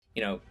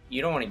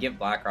you don't want to give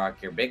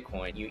BlackRock your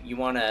Bitcoin. You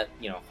want to,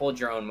 hold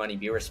your own money,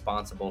 be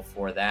responsible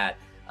for that,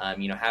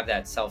 have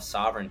that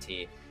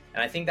self-sovereignty.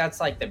 And I think that's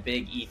like the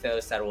big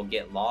ethos that will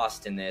get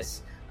lost in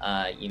this,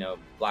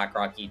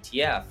 BlackRock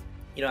ETF.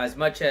 As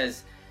much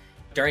as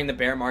during the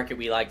bear market,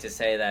 we like to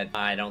say that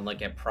I don't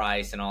look at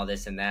price and all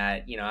this and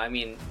that.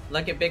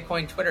 Look at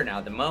Bitcoin Twitter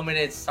now. The moment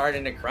it's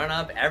starting to run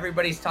up,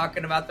 everybody's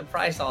talking about the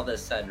price all of a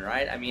sudden,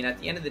 right? At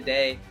the end of the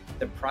day,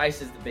 the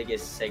price is the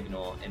biggest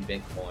signal in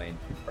Bitcoin,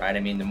 right?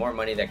 The more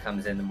money that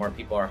comes in, the more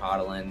people are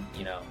hodling,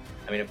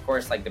 of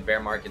course, like the bear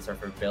markets are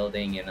for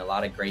building, and a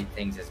lot of great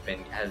things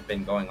has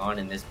been going on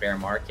in this bear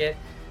market.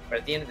 But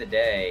at the end of the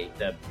day,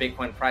 the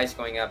Bitcoin price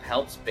going up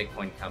helps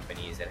Bitcoin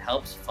companies. It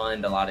helps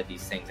fund a lot of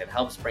these things. It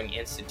helps bring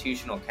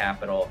institutional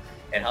capital.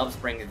 It helps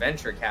bring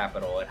venture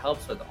capital. It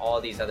helps with all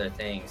these other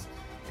things.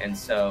 And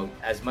so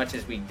as much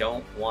as we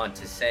don't want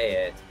to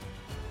say it,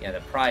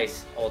 the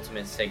price,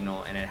 ultimate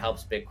signal, and it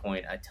helps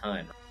Bitcoin a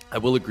ton. I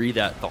will agree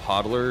that the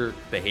hodler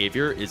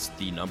behavior is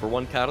the number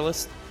one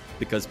catalyst,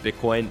 because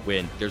Bitcoin,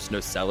 when there's no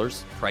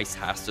sellers, price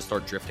has to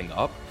start drifting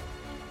up.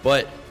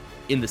 But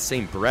in the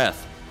same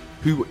breath,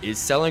 who is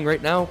selling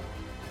right now?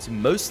 It's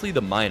mostly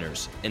the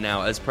miners. And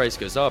now as price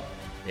goes up,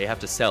 they have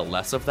to sell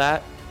less of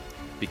that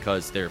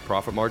because their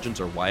profit margins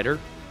are wider.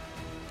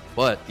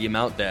 But the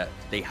amount that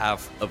they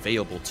have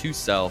available to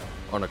sell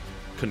on a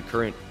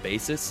concurrent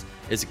basis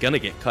is going to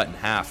get cut in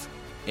half.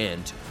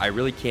 And I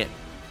really can't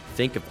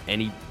think of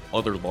any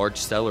other large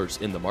sellers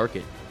in the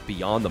market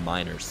beyond the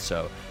miners.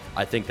 So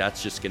I think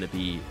that's just going to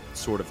be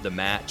sort of the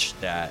match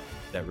that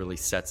really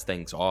sets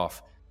things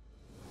off.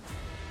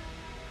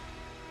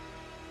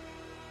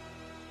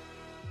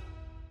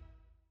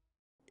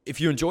 If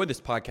you enjoy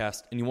this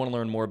podcast and you want to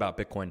learn more about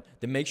Bitcoin,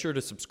 then make sure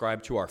to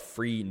subscribe to our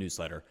free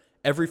newsletter.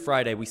 Every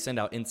Friday, we send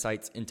out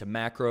insights into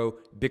macro,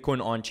 Bitcoin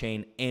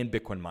on-chain, and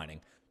Bitcoin mining.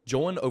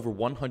 Join over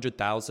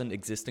 100,000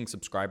 existing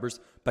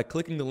subscribers by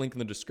clicking the link in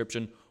the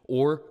description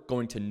or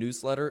going to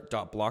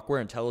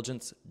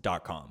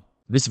newsletter.blockwareintelligence.com.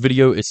 This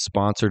video is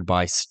sponsored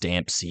by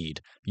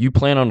Stampseed. You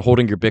plan on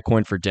holding your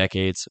Bitcoin for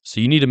decades,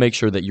 so you need to make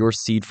sure that your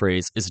seed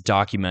phrase is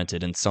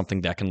documented in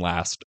something that can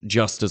last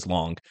just as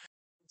long.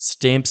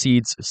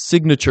 Stampseed's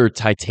signature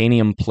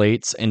titanium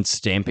plates and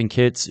stamping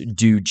kits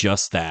do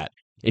just that.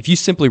 If you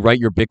simply write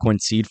your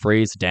Bitcoin seed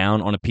phrase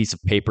down on a piece of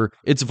paper,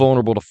 it's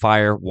vulnerable to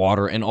fire,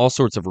 water, and all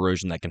sorts of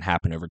erosion that can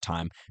happen over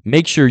time.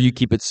 Make sure you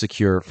keep it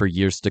secure for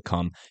years to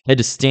come. Head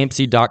to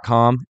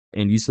stampseed.com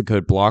and use the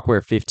code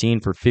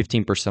BLOCKWARE15 for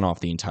 15% off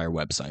the entire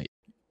website.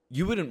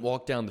 You wouldn't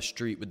walk down the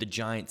street with a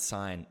giant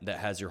sign that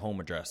has your home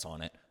address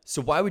on it.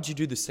 So why would you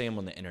do the same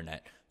on the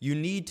internet? You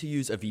need to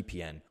use a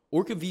VPN.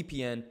 Orca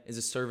VPN is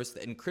a service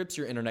that encrypts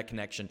your internet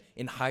connection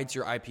and hides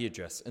your IP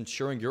address,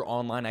 ensuring your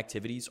online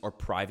activities are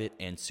private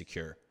and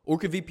secure.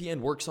 Orca VPN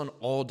works on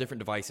all different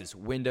devices: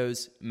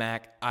 Windows,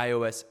 Mac,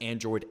 iOS,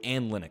 Android,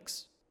 and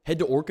Linux. Head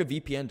to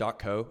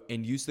orcavpn.co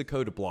and use the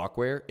code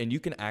BLOCKWARE, and you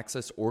can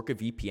access Orca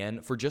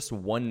VPN for just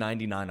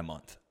 $1.99 a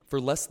month.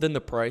 For less than the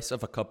price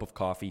of a cup of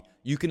coffee,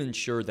 you can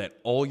ensure that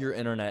all your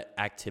internet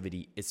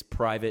activity is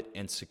private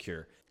and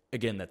secure.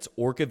 Again, that's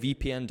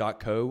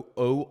orcavpn.co,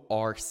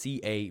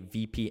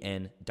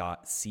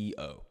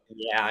 orcavpn.co.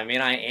 Yeah, I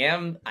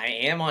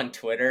am on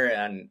Twitter,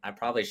 and I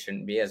probably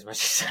shouldn't be as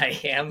much as I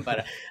am,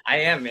 but I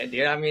am, dude.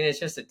 It's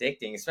just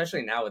addicting,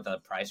 especially now with the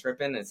price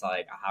ripping. It's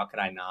like, how could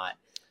I not,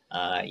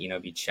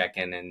 be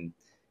checking and,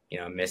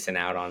 missing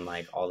out on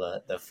like all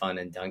the fun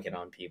and dunking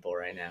on people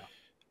right now.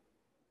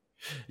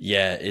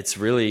 Yeah, it's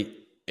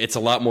a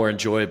lot more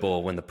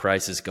enjoyable when the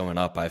price is going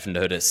up. I've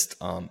noticed.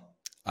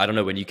 I don't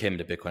know when you came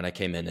into Bitcoin. I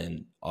came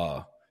in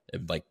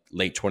like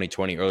late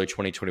 2020, early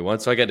 2021.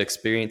 So I got to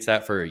experience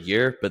that for a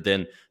year, but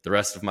then the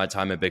rest of my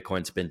time in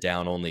Bitcoin's been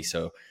down only.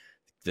 So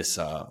this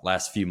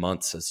last few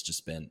months has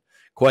just been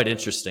quite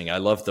interesting. I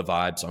love the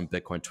vibes on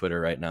Bitcoin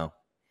Twitter right now.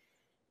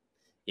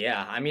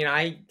 Yeah,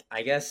 I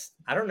guess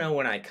I don't know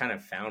when I kind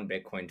of found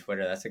Bitcoin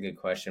Twitter. That's a good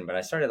question, but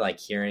I started like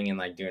hearing and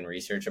like doing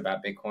research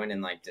about Bitcoin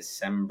in like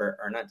December,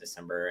 or not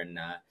December, in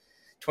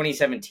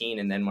 2017.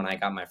 And then when I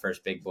got my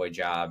first big boy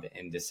job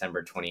in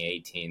December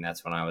 2018,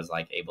 that's when I was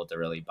like able to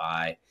really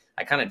buy.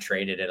 I kind of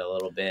traded it a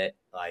little bit,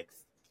 like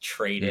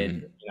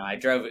I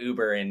drove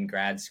Uber in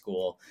grad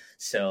school,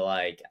 so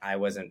like I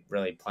wasn't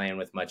really playing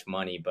with much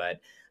money,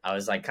 but I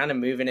was like kind of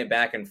moving it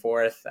back and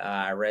forth.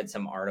 I read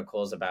some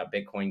articles about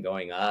Bitcoin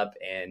going up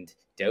and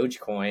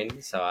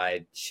Dogecoin, so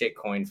I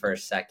shitcoined for a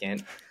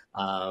second.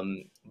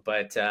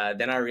 But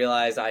then I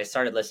realized I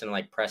started listening to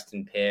like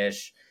Preston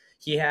Pish.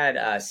 He had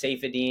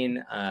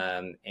Saifedean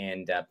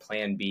and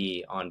Plan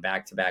B on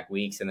back-to-back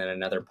weeks, and then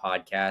another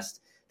podcast.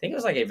 I think it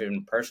was like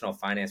even personal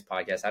finance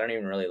podcast. I don't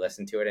even really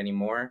listen to it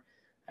anymore.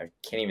 I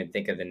can't even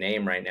think of the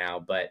name right now,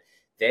 but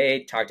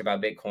they talked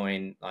about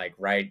Bitcoin like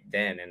right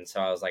then. And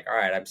so I was like, all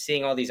right, I'm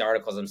seeing all these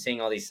articles. I'm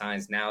seeing all these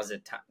signs. Now's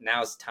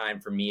time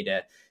for me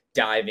to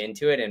dive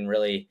into it and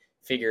really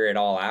figure it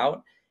all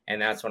out.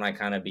 And that's when I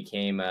kind of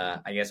became,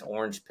 I guess,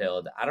 orange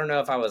pilled. I don't know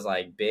if I was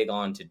like big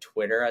onto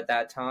Twitter at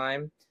that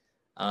time.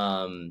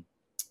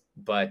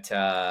 But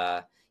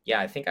yeah,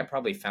 I think I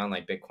probably found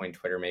like Bitcoin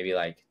Twitter maybe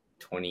like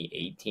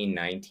 2018,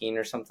 19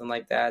 or something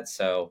like that.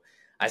 So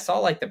I saw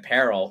like the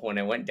peril when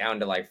it went down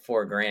to like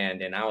 4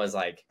 grand, and I was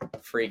like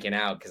freaking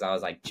out because I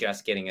was like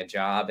just getting a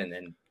job and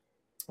then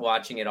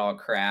watching it all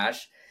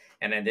crash.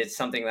 And then it's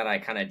something that I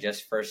kind of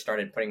just first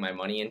started putting my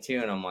money into,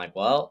 and I'm like,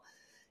 well,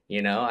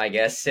 I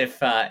guess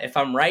if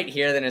I'm right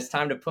here, then it's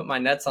time to put my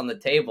nuts on the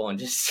table and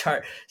just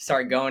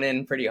start going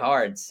in pretty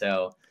hard.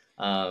 So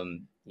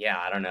yeah,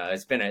 I don't know.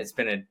 It's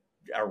been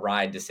a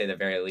ride to say the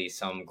very least.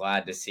 So I'm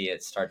glad to see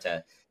it start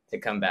to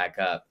come back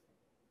up.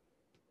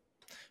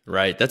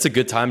 Right. That's a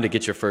good time to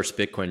get your first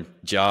Bitcoin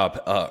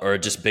job or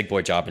just big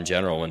boy job in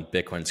general when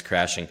Bitcoin's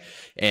crashing.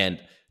 And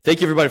thank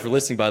you everybody for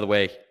listening, by the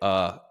way.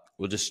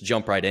 We'll just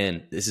jump right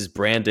in. This is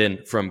Brandon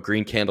from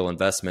Green Candle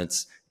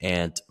Investments,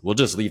 and we'll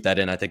just leave that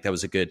in. I think that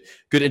was a good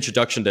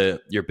introduction to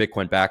your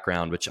Bitcoin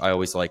background, which I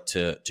always like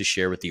to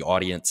share with the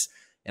audience.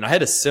 And I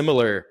had a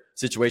similar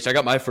situation. I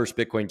got my first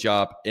Bitcoin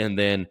job, and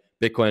then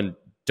Bitcoin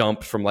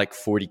dumped from like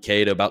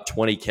 40K to about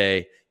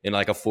 20K in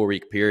like a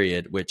 4-week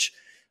period, which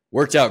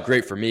worked out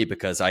great for me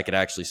because I could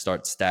actually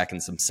start stacking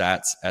some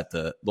sats at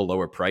the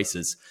lower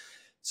prices.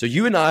 So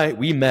you and I,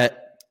 we met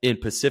in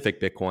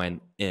Pacific Bitcoin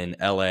in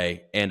LA.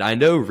 And I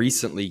know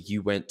recently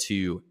you went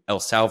to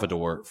El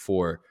Salvador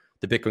for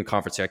the Bitcoin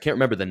conference. I can't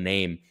remember the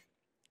name.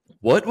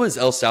 What was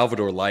El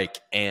Salvador like?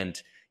 And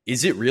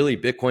is it really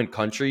Bitcoin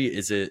country?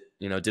 Is it,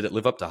 did it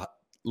live up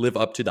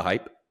to the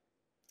hype?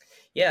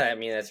 Yeah, I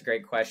mean, that's a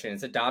great question.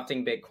 It's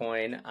adopting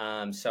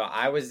Bitcoin. So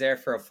I was there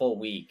for a full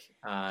week.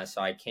 So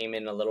I came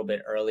in a little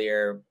bit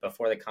earlier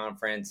before the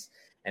conference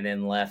and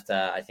then left,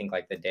 I think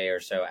like the day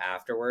or so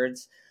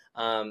afterwards.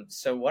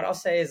 So what I'll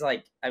say is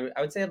like, I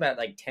would say about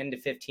like 10 to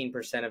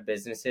 15% of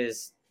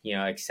businesses,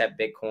 accept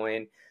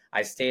Bitcoin.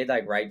 I stayed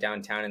like right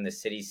downtown in the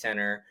city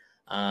center.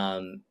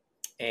 And,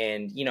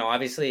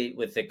 obviously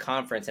with the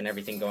conference and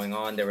everything going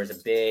on, there was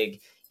a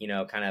big,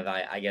 kind of,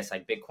 I guess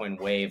like Bitcoin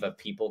wave of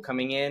people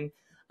coming in.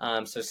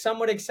 So some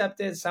would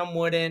accept it, some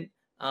wouldn't.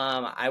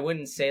 I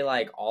wouldn't say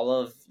like all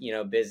of,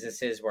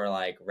 businesses were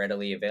like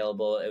readily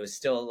available. It was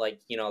still like,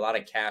 a lot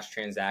of cash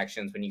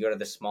transactions. When you go to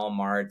the small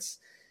marts,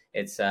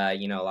 it's, a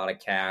lot of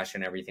cash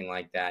and everything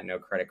like that. No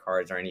credit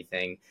cards or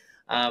anything.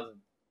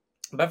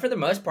 But for the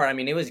most part, I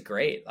mean, it was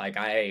great. Like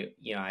I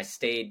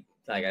stayed,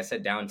 like I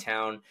said,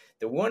 downtown.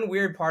 The one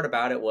weird part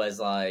about it was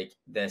like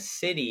the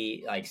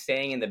city, like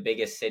staying in the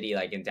biggest city,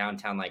 like in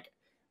downtown, like,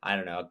 I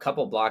don't know, a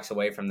couple blocks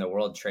away from the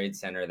World Trade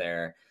Center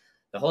there,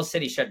 the whole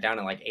city shut down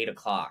at like 8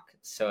 o'clock.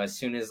 So as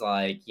soon as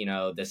like,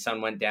 the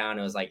sun went down,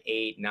 it was like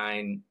 8,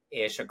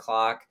 9-ish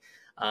o'clock.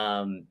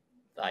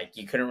 Like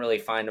you couldn't really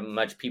find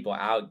much people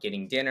out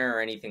getting dinner or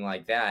anything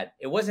like that.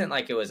 It wasn't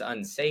like it was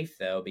unsafe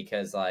though,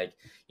 because like,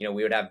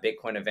 we would have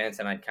Bitcoin events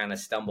and I'd kind of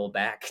stumble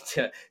back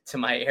to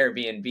my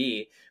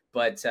Airbnb.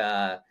 But,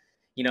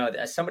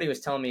 somebody was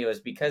telling me it was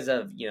because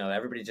of,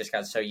 everybody just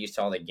got so used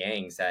to all the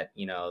gangs that,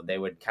 they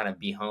would kind of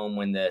be home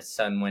when the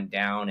sun went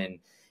down and,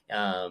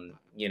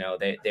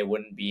 they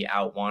wouldn't be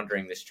out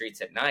wandering the streets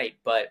at night.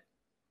 But,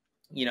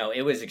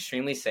 it was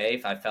extremely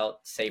safe. I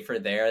felt safer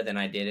there than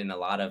I did in a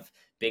lot of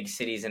big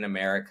cities in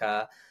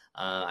America.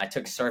 I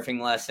took surfing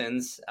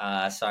lessons,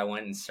 so I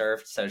went and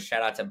surfed. So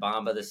shout out to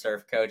Bamba, the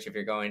surf coach. If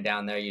you're going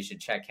down there, you should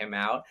check him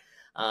out.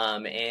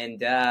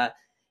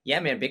 Yeah,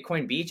 man,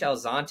 Bitcoin Beach, El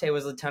Zonte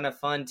was a ton of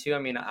fun too. I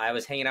mean, I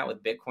was hanging out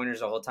with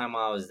Bitcoiners the whole time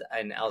while I was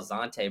in El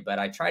Zonte, but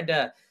I tried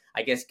to,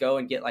 I guess, go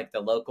and get like the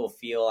local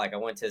feel. Like I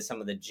went to some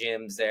of the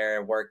gyms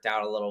there, worked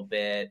out a little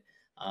bit,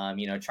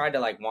 tried to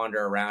like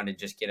wander around and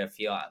just get a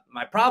feel.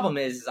 My problem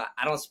is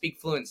I don't speak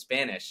fluent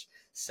Spanish.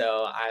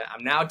 So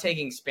I'm now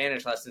taking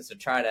Spanish lessons to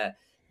try to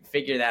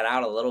figure that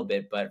out a little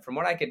bit. But from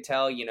what I could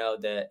tell,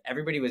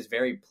 everybody was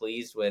very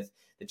pleased with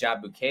the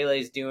job Bukele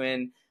is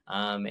doing.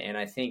 And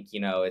I think,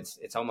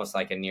 it's almost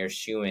like a near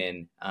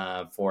shoo-in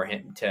for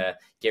him to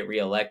get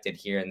reelected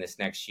here in this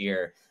next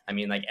year. I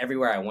mean, like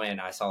everywhere I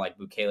went, I saw like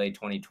Bukele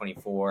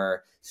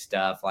 2024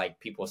 stuff, like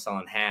people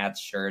selling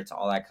hats, shirts,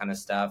 all that kind of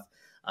stuff.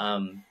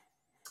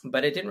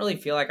 But it didn't really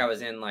feel like I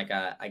was in like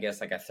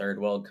a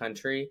third world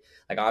country.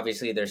 Like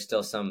obviously there's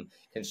still some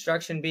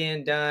construction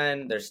being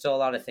done. There's still a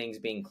lot of things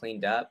being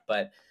cleaned up,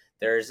 but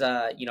there's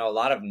a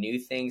lot of new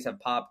things have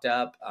popped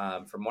up.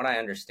 From what I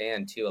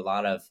understand too, a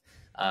lot of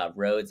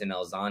roads in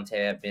El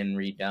Zonte have been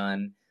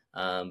redone.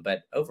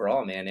 But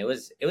overall, man, it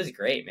was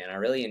great, man. I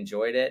really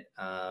enjoyed it.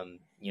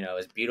 It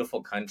was a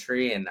beautiful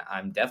country, and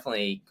I'm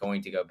definitely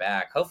going to go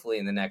back, hopefully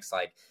in the next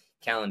like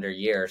calendar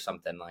year or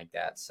something like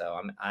that. So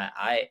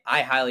I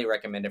highly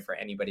recommend it for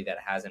anybody that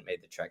hasn't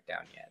made the trek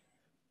down yet.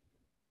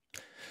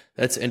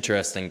 That's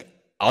interesting.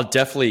 I'll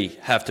definitely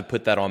have to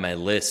put that on my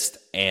list.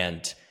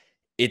 And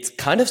it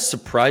kind of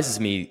surprises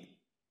me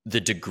the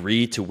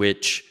degree to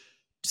which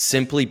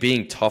simply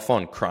being tough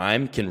on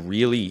crime can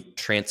really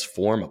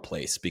transform a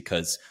place.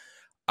 Because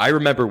I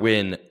remember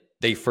when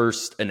they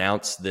first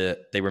announced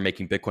that they were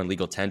making Bitcoin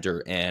legal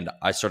tender, and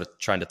I started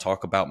trying to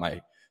talk about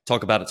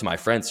it to my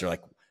friends. They're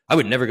like, I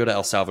would never go to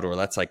El Salvador.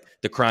 That's like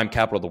the crime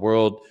capital of the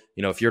world.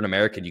 If you're an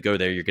American, you go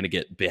there, you're going to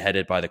get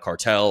beheaded by the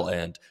cartel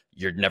and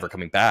you're never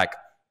coming back.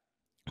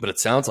 But it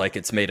sounds like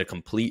it's made a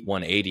complete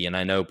 180. And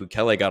I know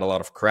Bukele got a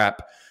lot of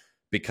crap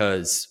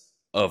because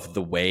of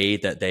the way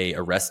that they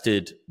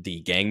arrested the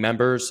gang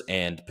members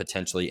and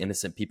potentially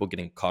innocent people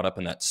getting caught up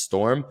in that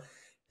storm.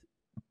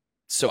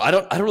 So I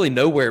don't really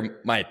know where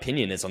my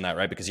opinion is on that,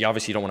 right? Because you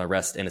obviously don't want to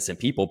arrest innocent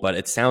people, but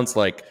it sounds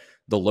like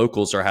the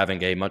locals are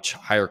having a much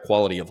higher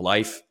quality of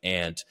life,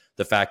 and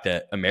the fact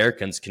that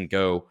Americans can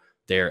go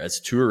there as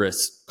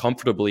tourists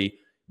comfortably,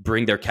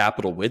 bring their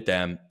capital with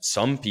them.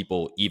 Some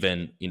people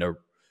even,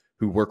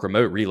 who work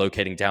remote,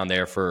 relocating down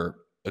there for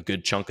a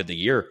good chunk of the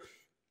year.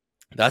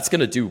 That's going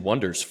to do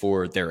wonders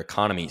for their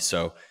economy.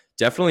 So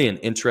definitely an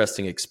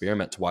interesting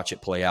experiment to watch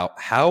it play out.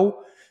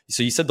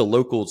 So you said the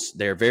locals,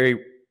 they're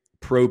very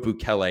pro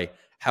Bukele.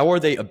 How are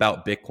they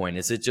about Bitcoin?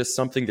 Is it just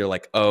something they're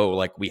like, oh,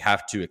 like we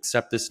have to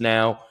accept this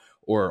now?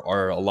 Or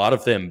are a lot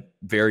of them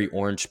very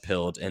orange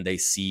pilled and they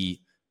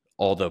see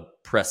all the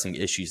pressing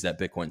issues that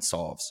Bitcoin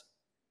solves?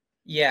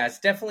 Yeah, it's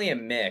definitely a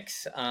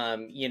mix.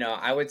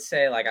 I would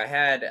say like I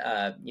had,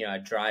 a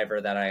driver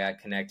that I got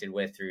connected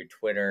with through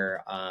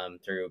Twitter,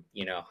 through,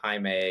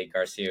 Jaime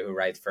Garcia, who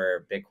writes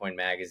for Bitcoin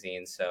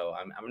Magazine. So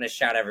I'm going to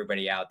shout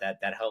everybody out that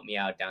helped me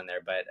out down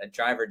there. But a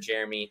driver,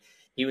 Jeremy,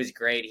 he was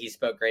great. He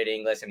spoke great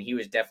English, and he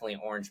was definitely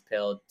orange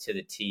pilled to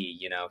the T.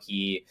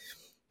 He,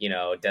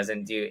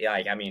 doesn't do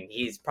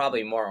he's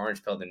probably more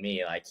orange pilled than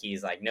me. Like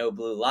he's like no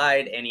blue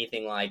light,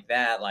 anything like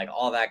that, like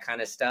all that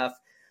kind of stuff.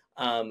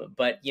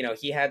 But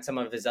he had some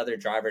of his other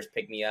drivers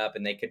pick me up,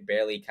 and they could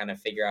barely kind of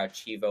figure out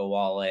Chivo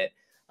Wallet.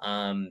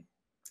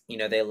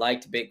 They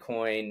liked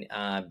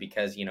Bitcoin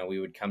because we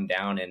would come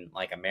down and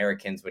like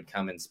Americans would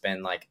come and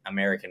spend like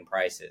American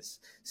prices.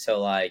 So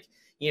like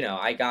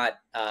I got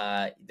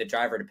the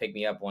driver to pick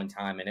me up one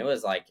time, and it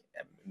was like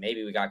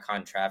maybe we got caught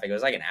in traffic. It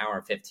was like an hour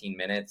and 15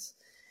 minutes.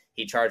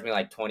 He charged me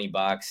like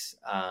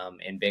 $20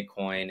 in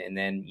Bitcoin, and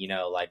then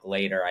like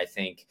later I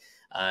think.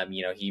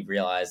 He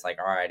realized like,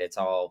 all right, it's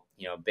all,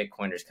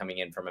 Bitcoiners coming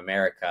in from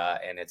America,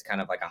 and it's kind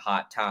of like a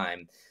hot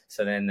time.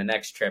 So then the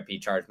next trip he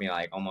charged me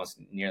like almost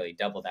nearly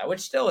double that, which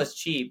still is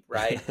cheap.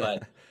 Right.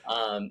 But,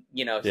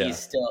 Yeah. he's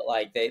still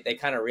like, they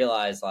kind of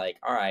realize like,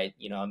 all right,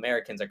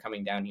 Americans are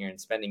coming down here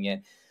and spending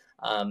it.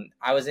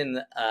 I was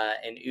in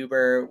an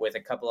Uber with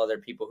a couple other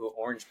people who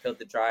orange pilled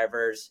the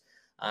drivers.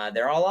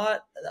 There are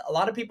a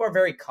lot of people are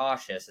very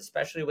cautious,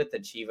 especially with the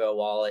Chivo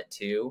wallet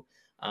too.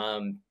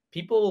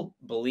 People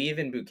believe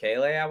in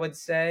Bukele, I would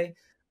say,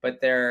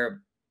 but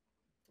they're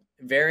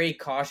very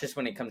cautious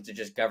when it comes to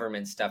just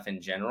government stuff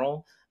in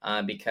general,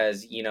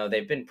 because,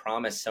 they've been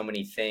promised so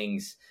many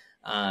things.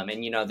 And,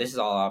 this is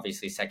all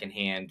obviously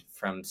secondhand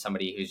from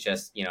somebody who's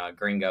just, a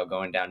gringo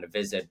going down to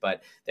visit.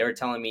 But they were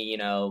telling me,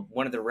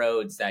 one of the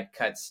roads that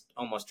cuts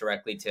almost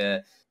directly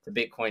to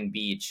Bitcoin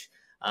Beach,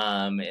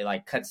 it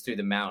like cuts through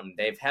the mountain.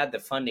 They've had the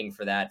funding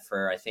for that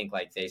for, I think,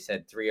 like they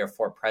said, 3 or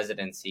 4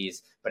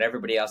 presidencies, but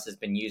everybody else has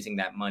been using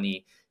that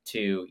money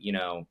to,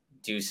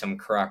 do some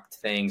corrupt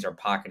things or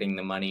pocketing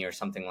the money or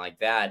something like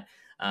that.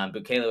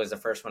 Bukele was the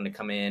first one to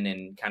come in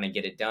and kind of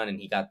get it done. And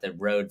he got the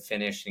road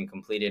finished and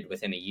completed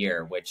within a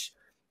year, which,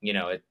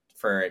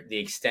 for the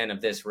extent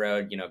of this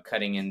road,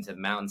 cutting into the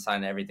mountainside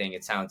and everything,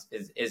 it sounds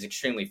is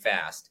extremely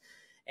fast.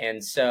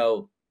 And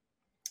so,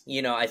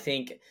 I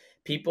think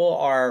people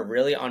are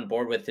really on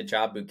board with the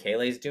job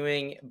Bukele is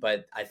doing,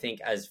 but I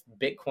think as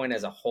Bitcoin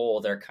as a whole,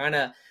 they're kind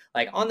of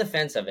like on the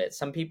fence of it.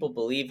 Some people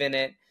believe in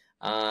it.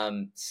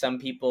 Some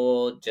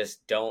people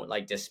just don't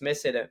like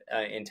dismiss it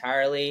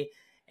entirely.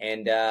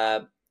 And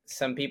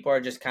some people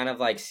are just kind of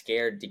like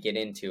scared to get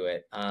into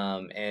it.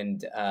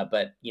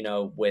 But,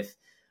 with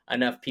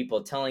enough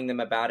people telling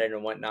them about it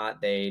and whatnot,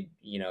 they,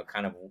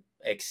 kind of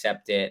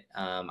accept it.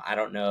 I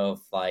don't know if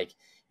like,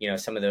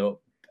 some of the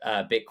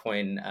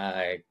Bitcoin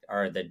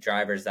or the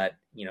drivers that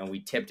we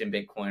tipped in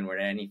Bitcoin or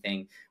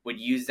anything would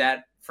use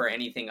that for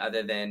anything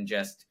other than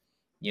just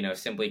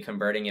simply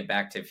converting it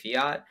back to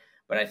fiat.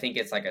 But I think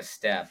it's like a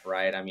step,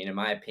 right? I mean, in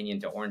my opinion,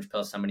 to orange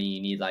pill somebody, you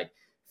need like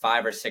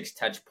 5 or 6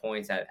 touch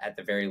points at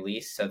the very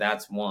least. So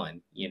that's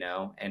one,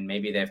 and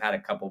maybe they've had a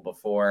couple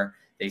before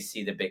they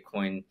see the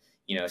Bitcoin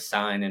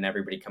sign and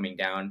everybody coming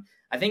down.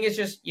 I think it's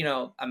just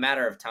a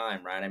matter of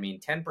time, right? I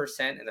mean,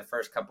 10% in the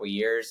first couple of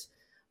years.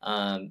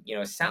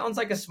 Sounds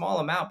like a small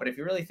amount, but if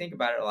you really think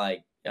about it,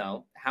 like,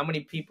 how many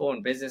people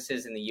and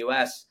businesses in the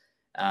US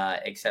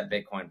accept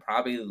Bitcoin?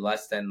 Probably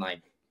less than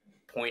like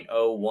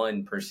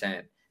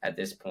 0.01% at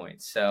this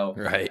point. So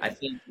right. I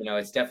think,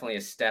 it's definitely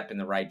a step in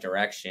the right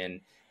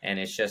direction, and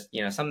it's just,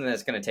 something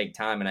that's going to take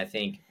time. And I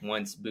think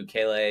once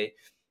Bukele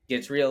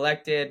gets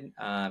reelected,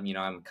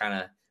 I'm kind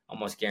of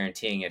almost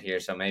guaranteeing it here.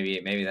 So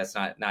maybe that's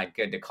not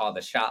good to call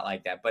the shot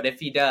like that. But if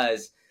he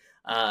does,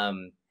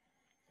 I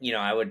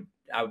would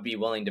be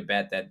willing to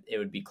bet that it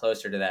would be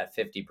closer to that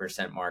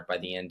 50% mark by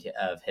the end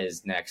of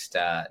his next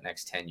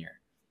tenure.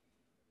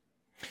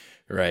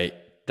 Right.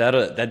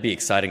 That'd be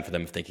exciting for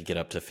them if they could get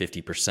up to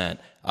 50%.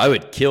 I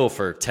would kill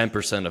for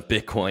 10% of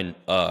Bitcoin,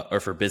 or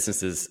for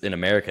businesses in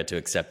America to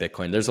accept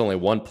Bitcoin. There's only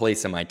one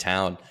place in my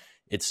town.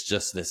 It's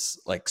just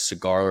this like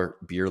cigar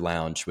beer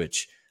lounge,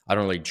 which I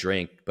don't really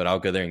drink, but I'll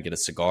go there and get a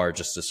cigar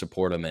just to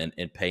support them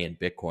and pay in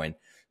Bitcoin.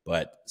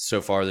 But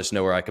so far, there's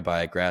nowhere I could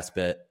buy a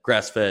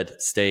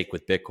grass-fed steak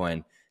with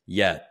Bitcoin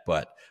yet,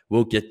 but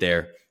we'll get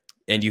there.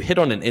 And you hit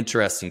on an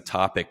interesting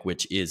topic,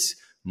 which is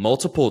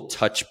multiple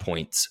touch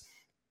points.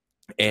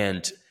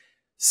 And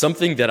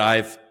something that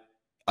I've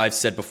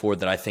said before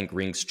that I think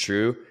rings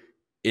true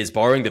is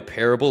borrowing the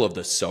parable of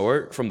the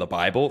sower from the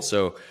Bible.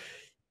 So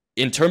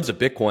in terms of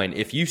Bitcoin,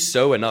 if you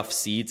sow enough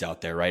seeds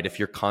out there, right, if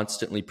you're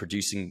constantly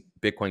producing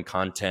Bitcoin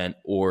content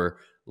or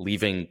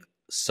leaving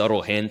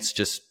subtle hints,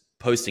 just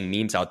posting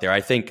memes out there,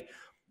 I think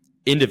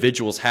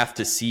individuals have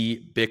to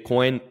see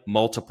Bitcoin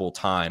multiple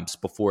times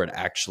before it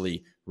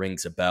actually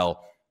rings a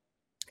bell.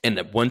 And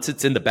that once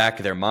it's in the back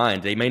of their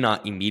mind, they may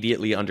not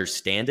immediately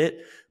understand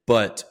it,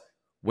 but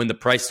when the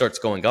price starts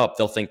going up,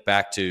 they'll think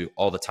back to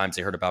all the times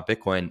they heard about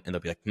Bitcoin and they'll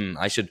be like,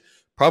 I should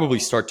probably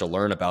start to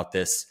learn about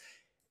this.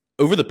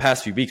 Over the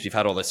past few weeks, we've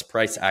had all this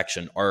price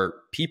action. Are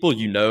people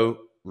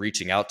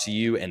reaching out to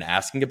you and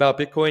asking about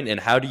Bitcoin? And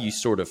how do you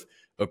sort of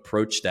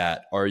approach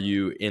that? Are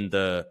you in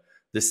the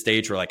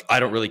stage where like, I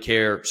don't really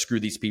care, screw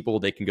these people,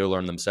 they can go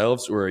learn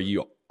themselves? Or are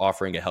you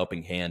offering a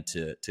helping hand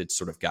to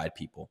sort of guide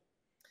people?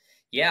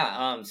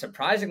 Yeah,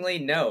 surprisingly,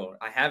 no.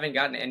 I haven't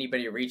gotten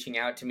anybody reaching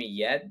out to me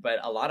yet, but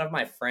a lot of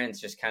my friends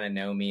just kind of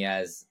know me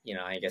as,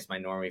 I guess my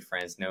normie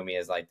friends know me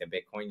as like the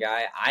Bitcoin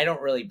guy. I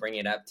don't really bring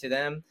it up to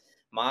them.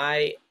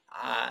 My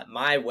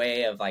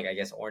way of like, I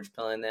guess, orange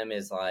pilling them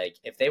is like,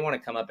 if they want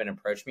to come up and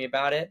approach me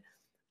about it,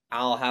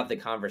 I'll have the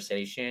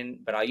conversation,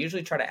 but I'll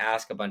usually try to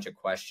ask a bunch of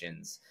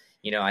questions.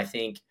 I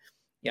think,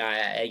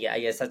 I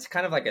guess that's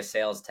kind of like a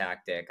sales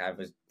tactic. I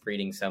was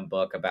reading some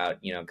book about,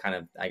 kind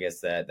of, I guess,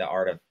 the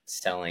art of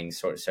selling,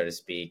 so to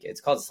speak.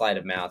 It's called Sleight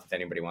of Mouth if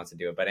anybody wants to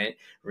do it, but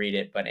read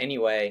it. But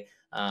anyway,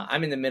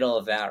 I'm in the middle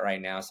of that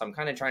right now. So I'm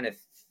kind of trying to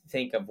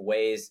think of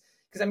ways,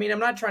 because I'm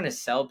not trying to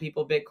sell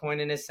people Bitcoin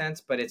in a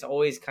sense, but it's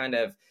always kind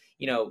of,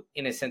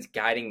 in a sense,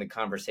 guiding the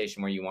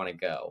conversation where you want to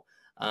go.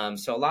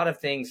 So a lot of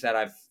things that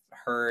I've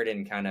heard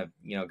and kind of,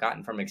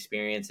 gotten from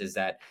experience is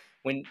that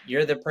when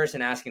you're the person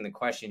asking the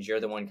questions, you're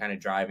the one kind of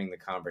driving the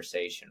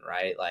conversation,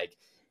 right? Like,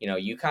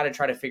 you kind of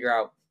try to figure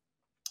out,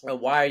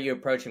 why are you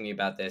approaching me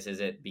about this? Is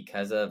it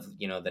because of,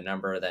 the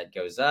number that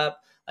goes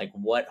up? Like,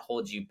 what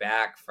holds you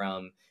back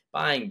from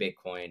buying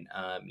Bitcoin?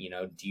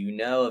 Do you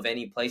know of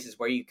any places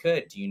where you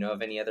could? Do you know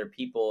of any other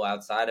people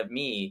outside of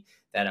me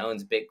that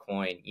owns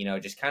Bitcoin?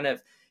 Just kind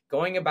of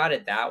going about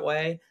it that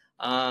way.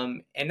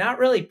 And not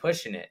really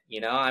pushing it,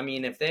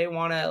 if they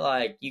want to,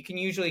 like, you can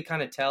usually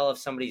kind of tell if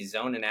somebody's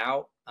zoning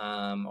out,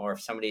 or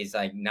if somebody's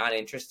like not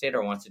interested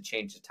or wants to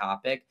change the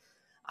topic.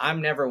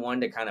 I'm never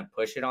one to kind of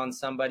push it on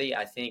somebody.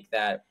 I think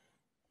that,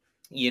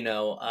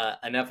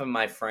 enough of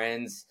my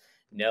friends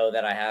know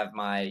that I have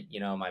my,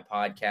 my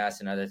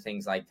podcast and other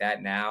things like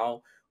that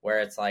now, where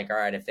it's like, all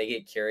right, if they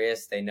get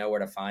curious, they know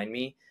where to find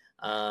me.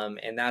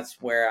 And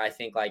that's where I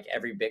think like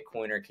every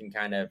Bitcoiner can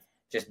kind of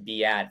just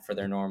be at for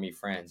their normie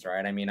friends,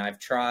 right? I've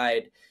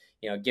tried,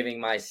 giving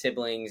my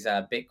siblings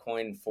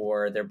Bitcoin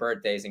for their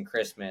birthdays and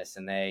Christmas,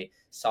 and they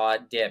saw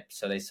it dip,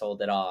 so they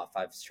sold it off.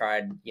 I've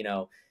tried,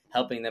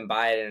 helping them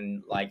buy it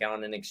and like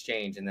on an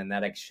exchange, and then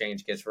that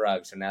exchange gets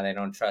rugged, so now they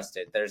don't trust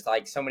it. There's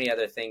like so many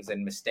other things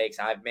and mistakes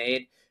I've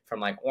made from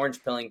like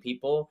orange pilling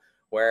people,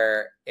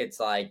 where it's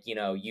like,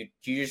 you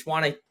just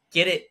want to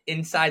get it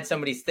inside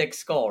somebody's thick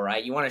skull,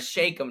 right? You want to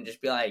shake them and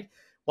just be like,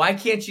 why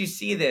can't you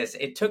see this?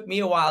 It took me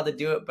a while to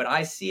do it, but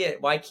I see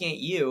it. Why can't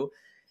you?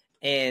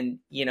 And,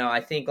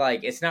 I think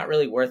like it's not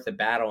really worth the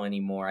battle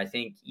anymore. I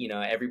think,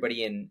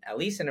 everybody at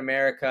least in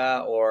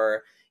America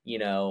or,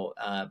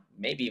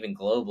 maybe even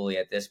globally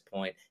at this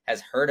point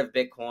has heard of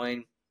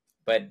Bitcoin,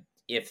 but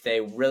if they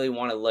really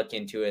want to look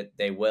into it,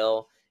 they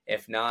will.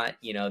 If not,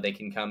 they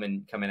can come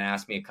and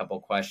ask me a couple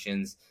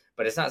questions,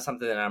 but it's not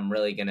something that I'm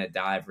really going to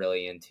dive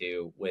really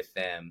into with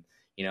them.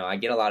 I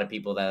get a lot of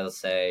people that'll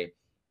say,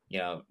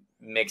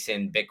 mix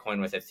in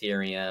Bitcoin with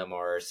Ethereum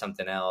or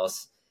something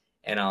else.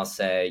 And I'll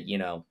say,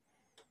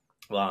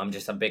 well, I'm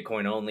just a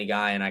Bitcoin only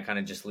guy, and I kind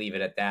of just leave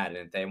it at that. And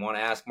if they want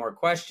to ask more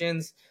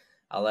questions,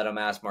 I'll let them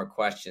ask more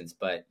questions.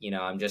 But,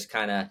 I'm just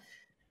kind of,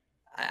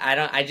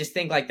 I just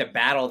think like the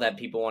battle that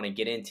people want to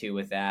get into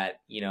with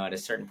that, at a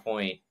certain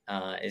point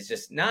is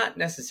just not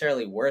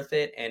necessarily worth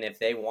it. And if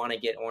they want to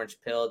get orange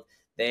pilled,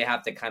 they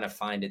have to kind of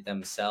find it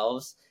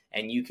themselves,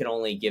 and you can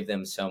only give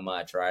them so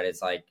much, right?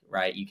 It's like,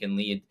 right, you can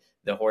lead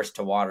the horse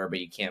to water, but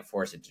you can't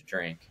force it to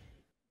drink.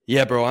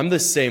 Yeah, bro, I'm the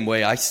same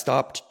way. I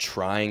stopped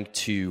trying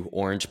to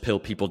orange pill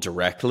people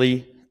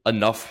directly.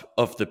 Enough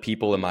of the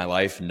people in my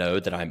life know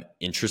that I'm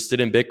interested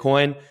in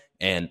Bitcoin,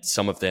 and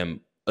some of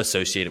them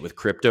associate it with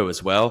crypto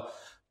as well.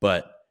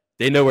 But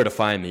they know where to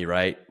find me,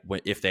 right?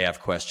 If they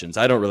have questions.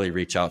 I don't really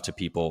reach out to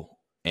people.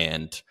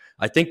 And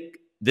I think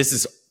this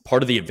is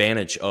part of the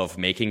advantage of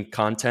making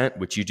content,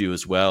 which you do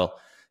as well,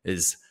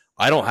 is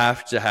I don't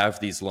have to have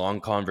these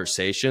long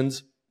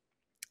conversations.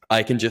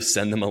 I can just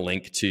send them a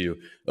link to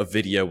a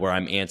video where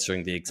I'm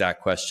answering the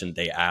exact question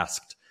they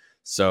asked.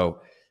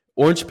 So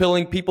orange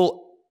pilling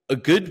people, a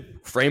good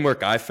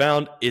framework I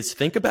found is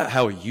think about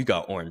how you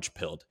got orange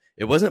pilled.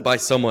 it wasn't by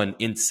someone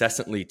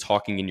incessantly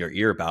talking in your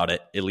ear about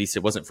it. At least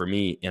it wasn't for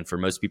me and for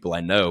most people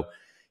I know.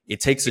 It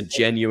takes a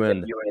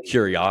genuine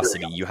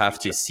curiosity. You have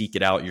to seek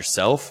it out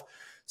yourself.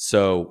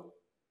 So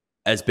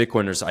as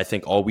Bitcoiners, I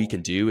think all we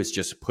can do is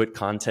just put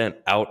content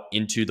out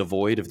into the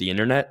void of the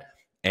internet.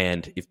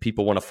 And if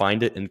people want to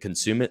find it and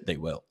consume it, they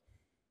will.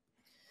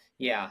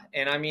 Yeah,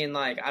 and I mean,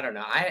 like, I don't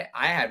know. I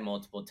had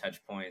multiple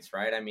touch points,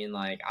 right? I mean,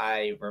 like,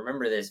 I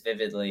remember this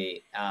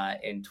vividly.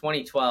 In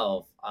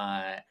 2012,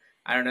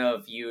 I don't know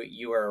if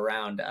you were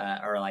around,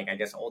 or like, I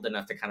guess old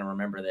enough to kind of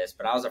remember this,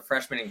 but I was a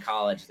freshman in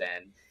college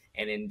then,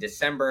 and in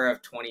December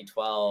of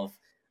 2012,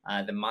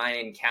 the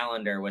Mayan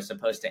calendar was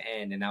supposed to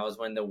end, and that was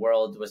when the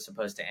world was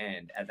supposed to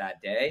end at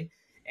that day.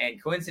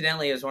 And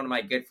coincidentally, it was one of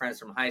my good friends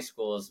from high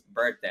school's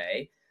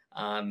birthday.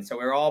 So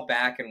we were all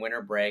back in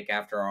winter break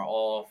after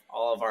all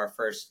of our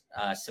first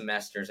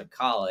semesters of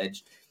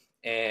college,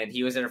 and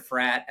he was at a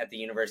frat at the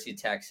University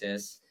of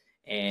Texas.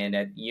 And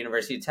at the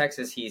University of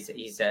Texas, he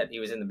said he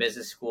was in the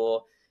business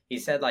school. He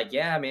said, like,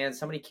 yeah, man,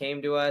 somebody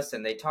came to us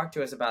and they talked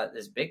to us about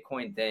this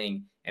Bitcoin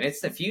thing, and it's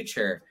the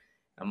future.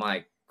 I'm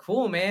like,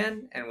 cool,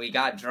 man. And we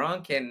got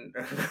drunk, and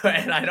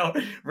and I don't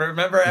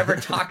remember ever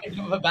talking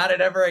to him about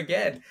it ever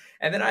again.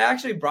 And then I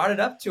actually brought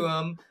it up to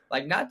him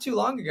like not too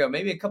long ago,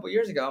 maybe a couple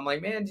years ago. I'm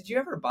like, man, did you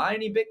ever buy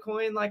any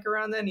Bitcoin like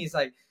around then? He's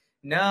like,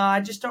 no, I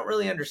just don't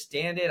really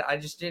understand it. I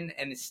just didn't.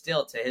 And it's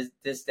still to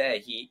this day,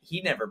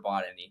 he never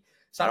bought any.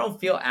 So I don't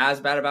feel as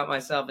bad about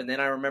myself. And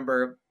then I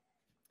remember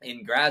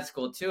in grad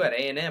school too at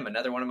A&M,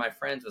 another one of my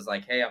friends was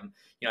like, hey,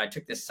 I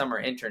took this summer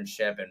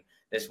internship, and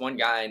this one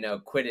guy I know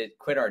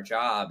quit our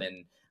job.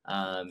 And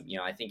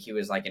I think he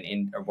was like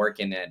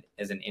working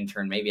as an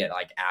intern, maybe at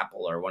like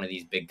Apple or one of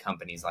these big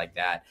companies like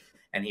that.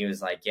 And he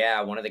was like,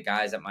 yeah, one of the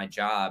guys at my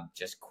job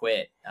just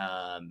quit.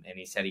 And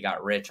he said he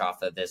got rich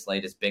off of this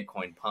latest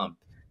Bitcoin pump.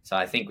 So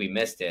I think we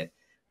missed it.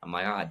 I'm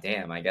like, oh,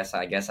 damn, I guess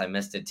I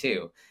missed it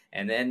too.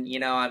 And then,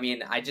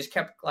 I just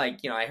kept like,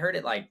 I heard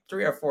it like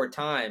 3 or 4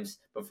 times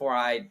before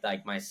I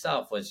like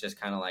myself was just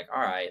kind of like,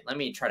 all right, let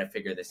me try to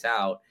figure this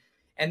out.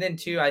 And then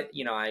too, I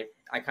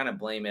kind of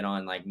blame it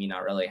on like me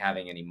not really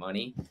having any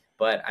money.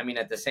 But I mean,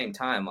 at the same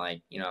time,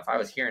 like, if I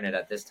was hearing it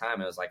at this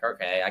time, it was like,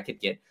 okay, I could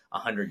get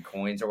 100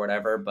 coins or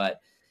whatever.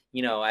 But,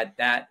 at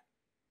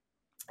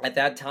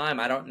that time,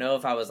 I don't know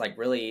if I was like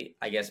really,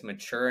 I guess,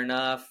 mature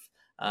enough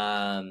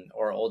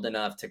or old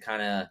enough to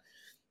kind of,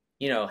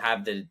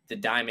 have the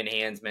diamond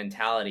hands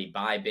mentality,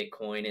 buy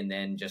Bitcoin and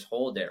then just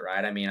hold it.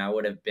 Right. I mean, I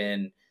would have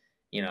been,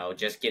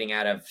 just getting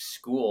out of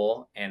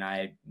school, and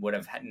I would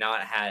have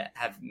not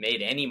have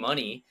made any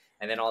money.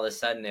 And then all of a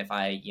sudden, if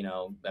I,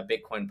 a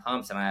Bitcoin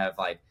pumps and I have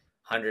like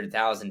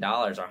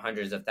 $100,000 or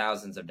hundreds of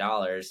thousands of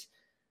dollars,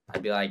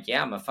 I'd be like,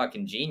 yeah, I'm a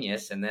fucking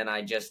genius. And then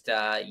I just,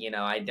 I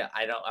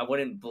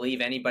wouldn't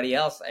believe anybody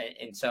else.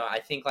 And so I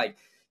think like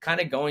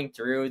kind of going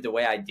through the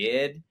way I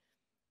did,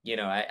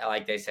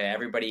 like they say,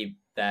 everybody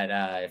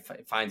that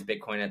finds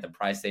Bitcoin at the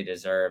price they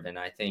deserve. And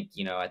I think,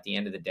 at the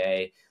end of the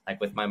day, like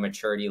with my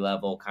maturity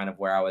level, kind of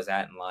where I was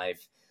at in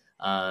life,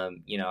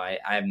 I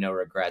have no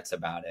regrets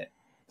about it.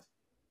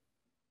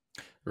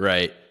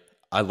 Right.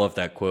 I love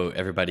that quote.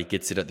 Everybody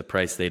gets it at the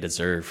price they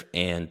deserve.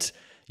 And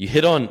you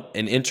hit on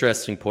an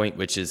interesting point,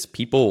 which is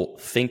people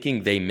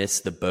thinking they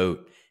missed the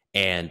boat.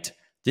 And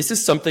this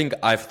is something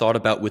I've thought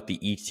about with the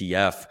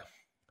ETF.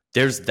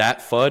 There's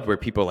that FUD where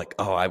people are like,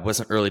 oh, I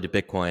wasn't early to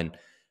Bitcoin.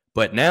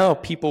 But now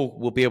people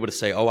will be able to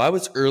say, oh, I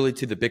was early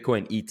to the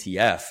Bitcoin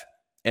ETF.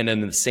 And in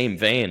the same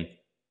vein,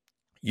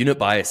 unit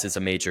bias is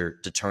a major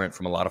deterrent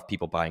from a lot of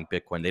people buying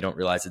Bitcoin. They don't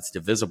realize it's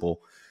divisible.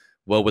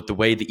 Well, with the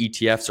way the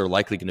ETFs are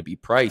likely going to be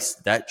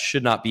priced, that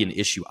should not be an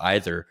issue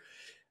either.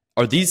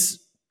 Would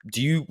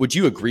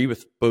you agree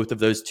with both of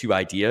those two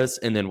ideas?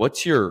 And then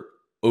what's your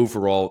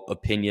overall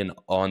opinion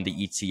on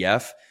the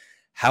ETF?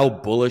 How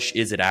bullish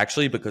is it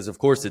actually? Because of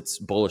course it's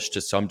bullish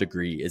to some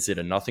degree. Is it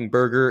a nothing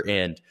burger?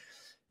 And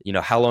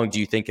how long do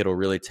you think it'll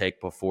really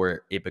take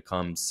before it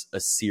becomes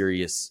a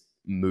serious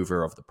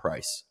mover of the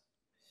price?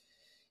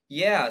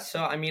 Yeah.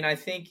 So, I mean, I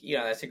think,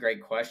 that's a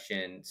great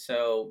question.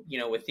 So,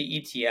 with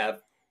the ETF,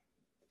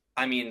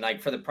 I mean,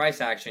 like for the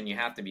price action, you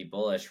have to be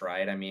bullish,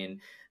 right? I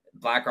mean,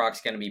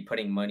 BlackRock's going to be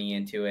putting money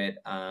into it,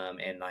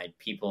 and like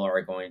people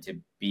are going to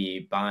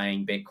be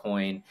buying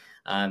Bitcoin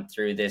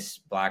through this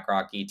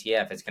BlackRock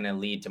ETF. It's going to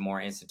lead to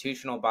more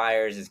institutional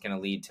buyers. It's going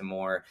to lead to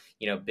more,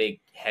 big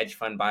hedge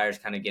fund buyers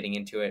kind of getting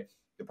into it.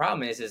 The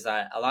problem is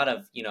that a lot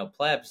of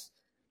plebs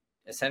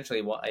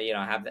essentially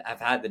have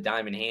had the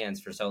diamond hands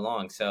for so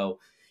long. So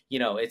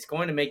it's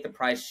going to make the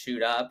price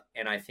shoot up,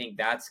 and I think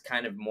that's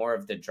kind of more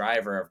of the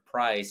driver of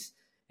price.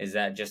 Is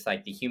that just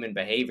like the human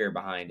behavior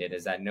behind it?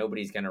 Is that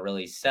nobody's going to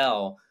really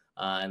sell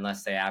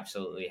unless they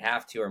absolutely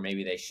have to, or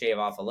maybe they shave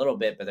off a little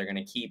bit, but they're going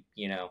to keep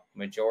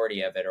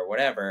majority of it or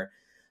whatever.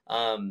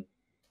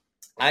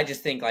 I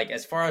just think like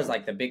as far as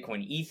like the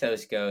Bitcoin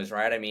ethos goes,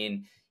 right? I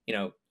mean,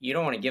 you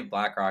don't want to give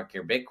BlackRock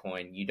your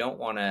Bitcoin. You don't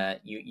want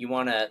to, you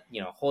want to,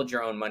 hold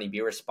your own money,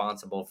 be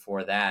responsible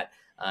for that,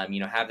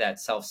 have that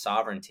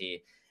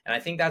self-sovereignty. And I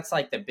think that's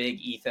like the big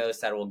ethos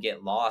that will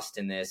get lost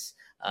in this,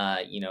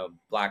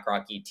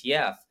 BlackRock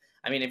ETF.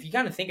 I mean, if you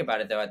kind of think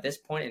about it, though, at this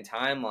point in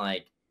time,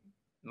 like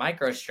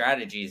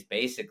MicroStrategy is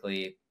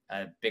basically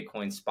a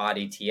Bitcoin spot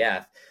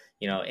ETF.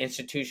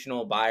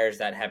 Institutional buyers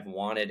that have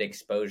wanted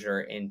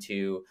exposure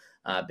into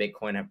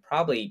Bitcoin have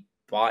probably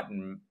bought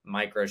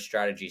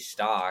MicroStrategy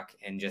stock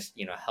and just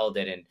held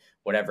it in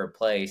whatever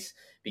place,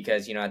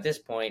 because at this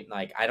point,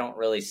 like, I don't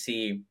really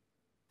see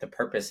the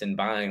purpose in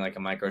buying like a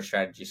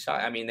MicroStrategy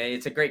stock. I mean,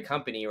 it's a great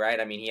company, right?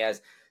 I mean, he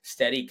has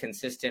steady,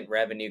 consistent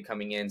revenue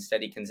coming in,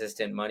 steady,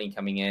 consistent money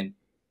coming in.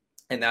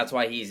 And that's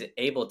why he's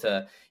able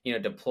to,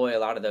 deploy a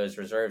lot of those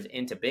reserves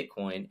into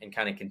Bitcoin and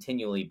kind of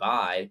continually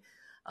buy.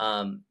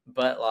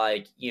 But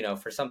like,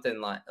 for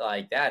something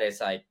like that,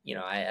 it's like,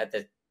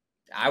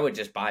 I would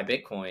just buy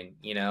Bitcoin.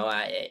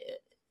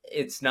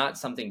 It's not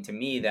something to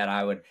me that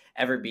I would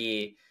ever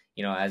be,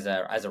 as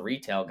a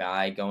retail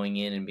guy going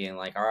in and being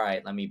like, all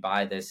right, let me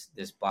buy this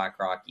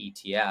BlackRock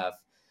ETF.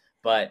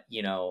 But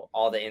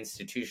all the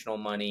institutional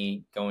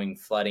money going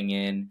flooding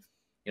in,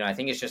 I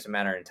think it's just a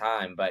matter of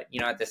time. But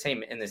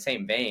in the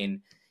same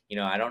vein,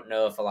 I don't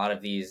know if a lot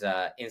of these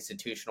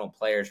institutional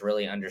players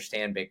really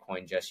understand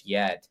Bitcoin just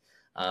yet.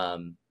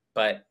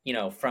 But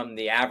from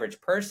the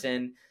average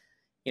person,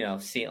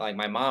 see, like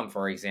my mom,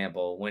 for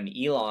example, when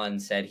Elon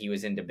said he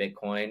was into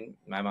Bitcoin,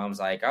 my mom's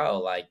like, oh,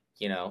 like,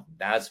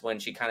 that's when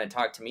she kind of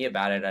talked to me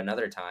about it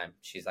another time.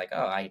 She's like,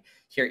 oh, I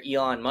hear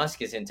Elon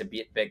Musk is into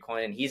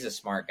Bitcoin and he's a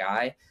smart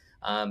guy.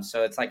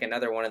 So it's like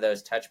another one of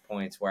those touch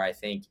points where I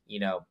think,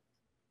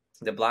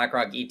 the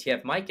BlackRock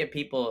ETF might get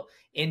people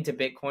into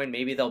Bitcoin.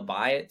 Maybe they'll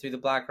buy it through the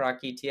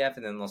BlackRock ETF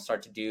and then they'll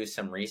start to do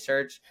some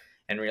research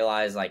and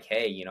realize like,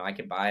 hey, I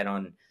could buy it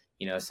on,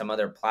 some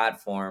other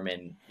platform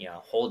and,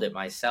 hold it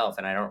myself.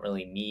 And I don't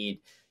really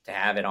need to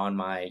have it on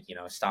my,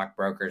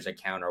 stockbroker's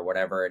account or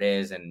whatever it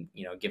is and,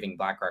 giving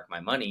BlackRock my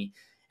money.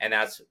 And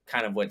that's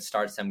kind of what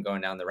starts them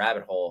going down the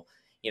rabbit hole.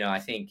 I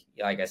think,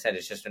 like I said,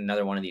 it's just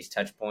another one of these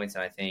touch points.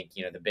 And I think,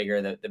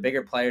 the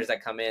bigger players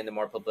that come in, the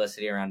more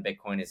publicity around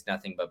Bitcoin is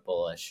nothing but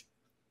bullish.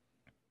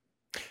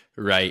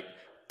 Right.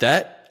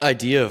 That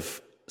idea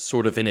of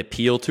sort of an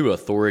appeal to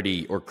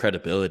authority or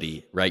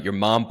credibility, right? Your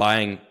mom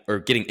buying or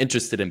getting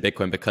interested in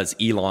Bitcoin because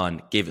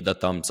Elon gave it the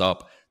thumbs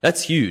up.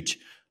 That's huge.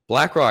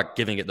 BlackRock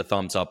giving it the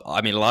thumbs up.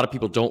 I mean, a lot of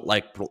people don't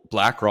like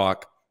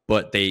BlackRock,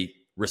 but they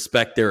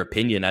respect their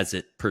opinion as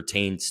it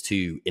pertains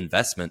to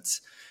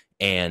investments.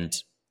 And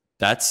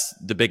that's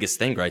the biggest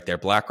thing right there.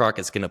 BlackRock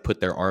is going to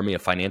put their army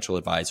of financial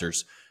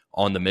advisors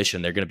on the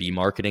mission. They're going to be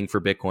marketing for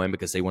Bitcoin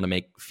because they want to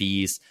make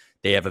fees.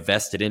 They have a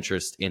vested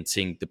interest in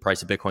seeing the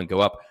price of Bitcoin go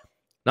up.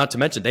 Not to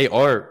mention, they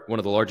are one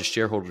of the largest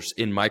shareholders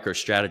in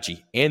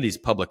MicroStrategy and these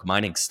public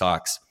mining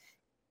stocks.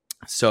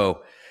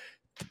 So,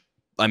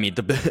 I mean,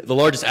 the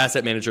largest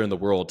asset manager in the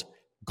world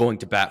going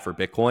to bat for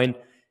Bitcoin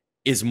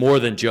is more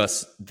than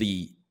just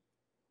the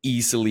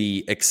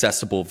easily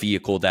accessible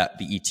vehicle that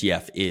the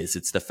ETF is.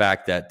 It's the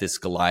fact that this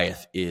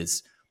Goliath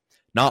is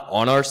not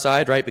on our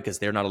side, right? Because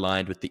they're not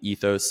aligned with the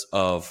ethos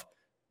of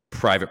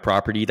private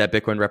property that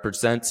Bitcoin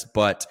represents,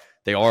 but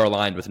they are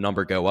aligned with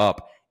number go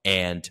up.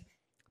 And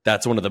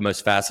that's one of the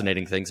most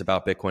fascinating things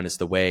about Bitcoin is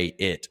the way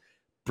it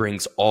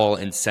brings all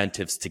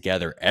incentives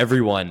together.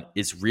 Everyone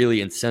is really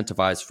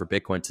incentivized for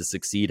Bitcoin to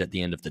succeed at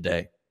the end of the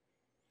day.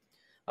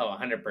 Oh,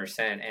 100%.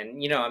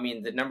 And, I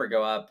mean, the number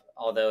go up,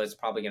 although it's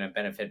probably going to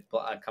benefit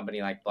a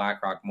company like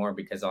BlackRock more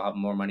because they'll have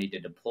more money to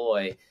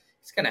deploy.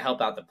 It's going to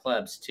help out the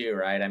plebs too,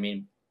 right? I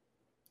mean,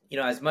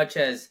 as much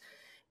as,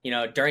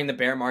 during the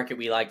bear market,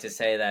 we like to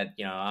say that,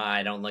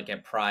 I don't look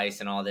at price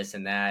and all this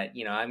and that,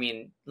 I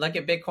mean, look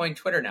at Bitcoin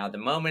Twitter now. The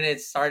moment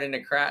it's starting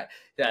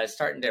to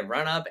starting to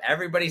run up,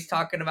 everybody's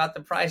talking about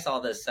the price all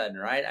of a sudden,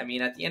 right? I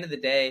mean, at the end of the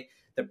day,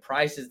 the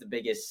price is the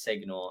biggest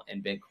signal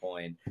in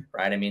Bitcoin,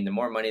 right? I mean, the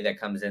more money that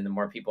comes in, the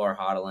more people are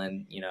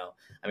hodling,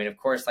 I mean, of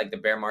course, like the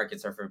bear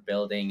markets are for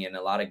building and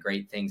a lot of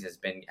great things has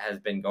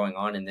been going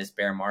on in this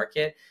bear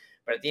market.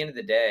 But at the end of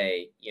the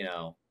day,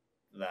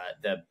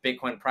 the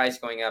Bitcoin price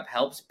going up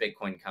helps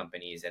Bitcoin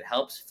companies. It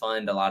helps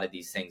fund a lot of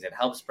these things. It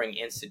helps bring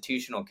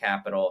institutional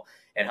capital.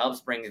 It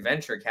helps bring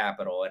venture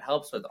capital. It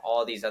helps with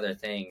all these other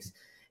things.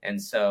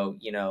 And so,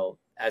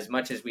 as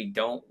much as we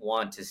don't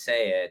want to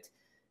say it,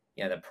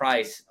 the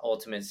price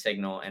ultimate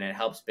signal, and it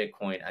helps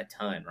Bitcoin a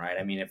ton, right?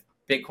 I mean, if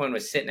Bitcoin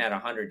was sitting at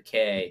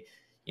 100K,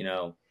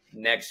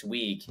 next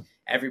week,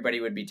 everybody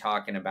would be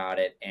talking about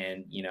it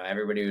and,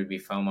 everybody would be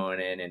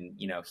FOMOing in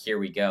and, here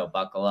we go,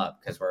 buckle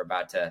up because we're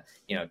about to,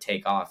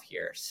 take off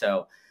here.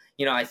 So,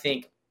 I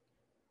think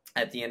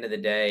at the end of the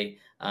day,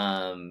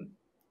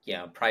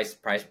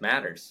 price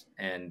matters.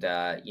 And,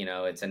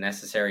 it's a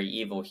necessary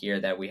evil here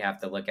that we have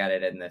to look at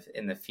it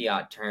in the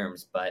fiat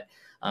terms. But,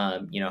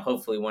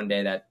 hopefully one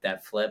day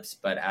that flips.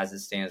 But as it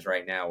stands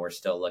right now, we're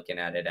still looking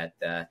at it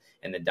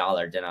in the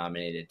dollar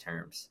denominated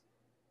terms.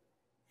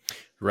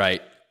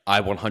 Right. I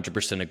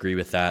 100% agree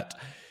with that.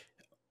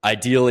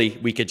 Ideally,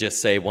 we could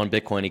just say one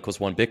Bitcoin equals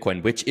one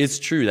Bitcoin, which is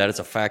true. That is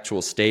a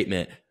factual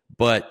statement.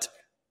 But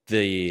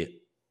the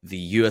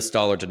US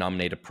dollar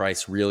denominated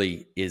price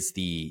really is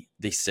the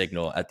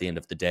signal at the end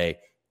of the day.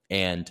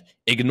 And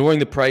ignoring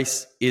the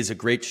price is a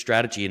great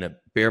strategy in a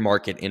bear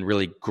market and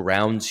really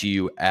grounds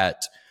you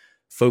at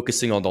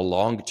focusing on the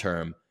long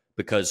term,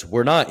 because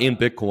we're not in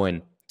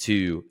Bitcoin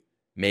to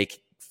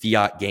make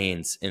fiat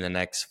gains in the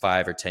next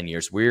 5 or 10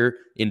 years. We're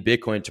in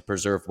Bitcoin to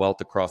preserve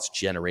wealth across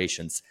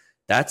generations.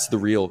 That's the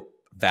real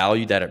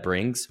value that it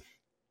brings.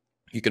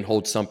 You can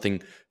hold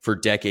something for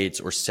decades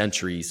or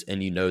centuries,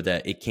 and you know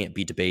that it can't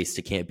be debased,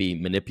 it can't be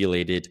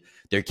manipulated.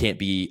 There can't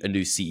be a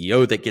new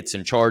CEO that gets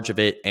in charge of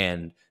it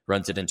and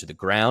runs it into the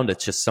ground.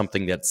 It's just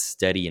something that's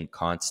steady and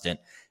constant.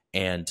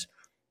 And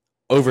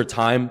over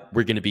time,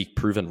 we're going to be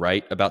proven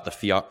right about the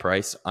fiat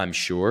price, I'm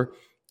sure.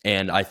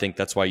 And I think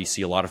that's why you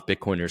see a lot of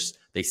Bitcoiners,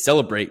 they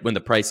celebrate when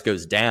the price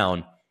goes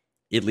down,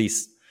 at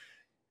least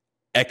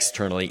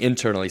externally.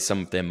 Internally,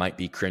 some of them might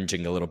be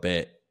cringing a little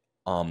bit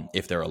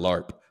if they're a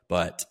LARP.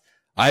 But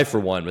I, for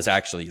one, was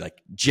actually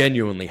like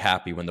genuinely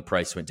happy when the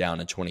price went down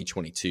in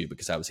 2022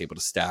 because I was able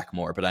to stack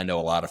more. But I know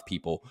a lot of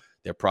people,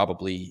 they're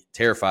probably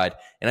terrified.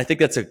 And I think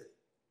that's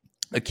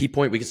a key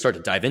point we can start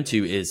to dive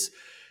into, is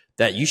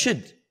that you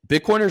should,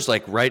 Bitcoiners,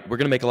 like, right, we're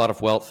going to make a lot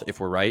of wealth if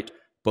we're right,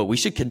 but we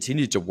should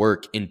continue to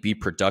work and be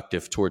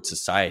productive towards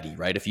society,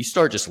 right? If you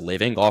start just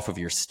living off of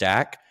your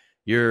stack,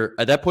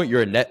 at that point,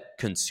 you're a net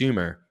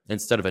consumer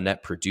instead of a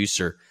net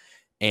producer.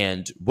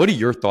 And what are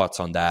your thoughts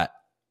on that?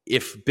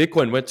 If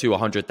Bitcoin went to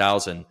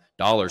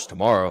 $100,000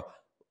 tomorrow,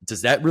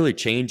 does that really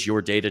change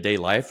your day-to-day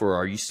life, or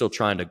are you still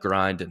trying to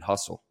grind and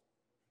hustle?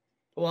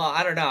 Well,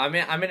 I don't know.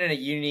 I'm in a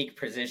unique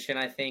position.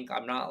 I think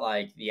I'm not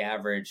like the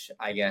average.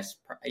 I guess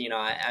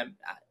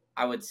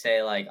I would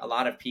say like a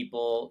lot of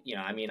people.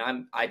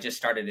 I just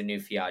started a new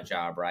fiat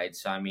job, right?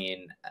 So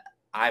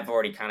I've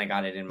already kind of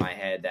got it in my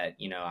head that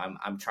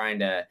I'm trying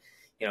to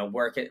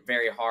work it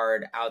very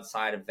hard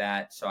outside of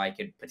that, so I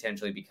could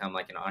potentially become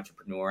like an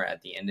entrepreneur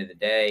at the end of the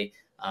day.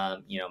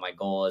 My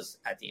goal is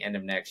at the end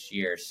of next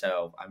year.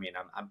 So,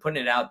 I'm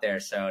putting it out there.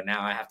 So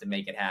now I have to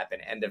make it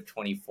happen. End of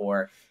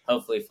 24,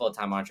 hopefully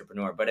full-time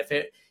entrepreneur. But if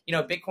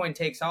Bitcoin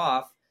takes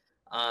off,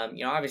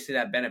 obviously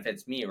that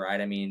benefits me, right?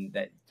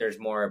 That there's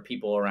more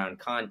people around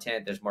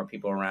content. There's more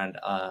people around,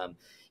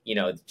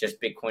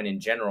 just Bitcoin in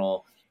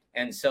general.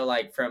 And so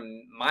like,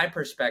 from my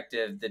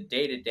perspective, the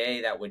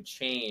day-to-day that would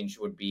change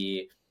would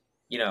be,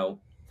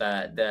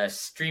 the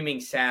streaming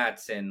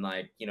sats and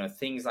like,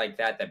 things like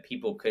that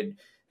people could,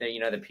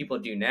 that people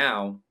do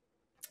now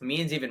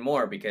means even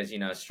more, because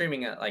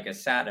streaming like a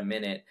sat a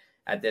minute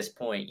at this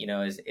point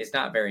is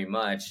not very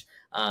much.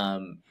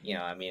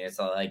 It's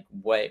like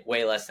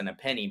way less than a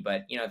penny,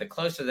 but the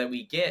closer that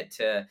we get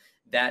to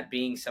that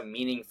being some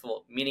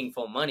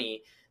meaningful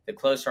money, the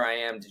closer I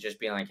am to just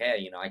being like,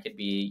 hey, I could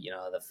be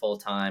the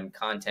full-time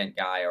content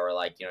guy, or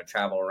like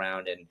travel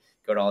around and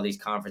go to all these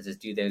conferences,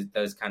 do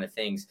those kind of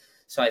things.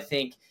 So I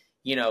think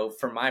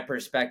from my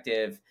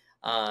perspective,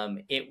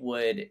 it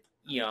would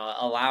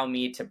allow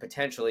me to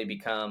potentially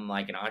become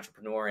like an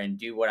entrepreneur and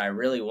do what I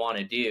really want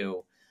to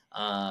do,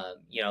 a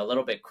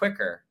little bit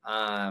quicker.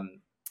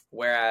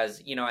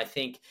 Whereas, I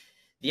think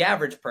the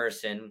average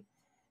person,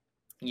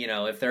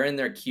 if they're in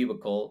their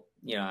cubicle,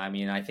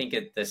 I think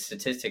the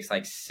statistics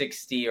like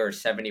 60 or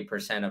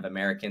 70% of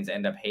Americans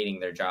end up hating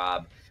their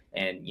job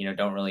and,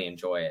 don't really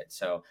enjoy it.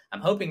 So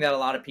I'm hoping that a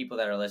lot of people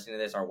that are listening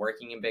to this are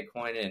working in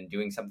Bitcoin and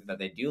doing something that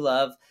they do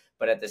love.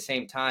 But at the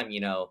same time,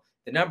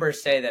 the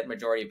numbers say that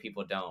majority of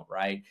people don't,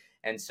 right?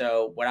 And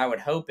so what I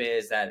would hope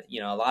is that,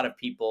 a lot of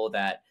people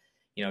that,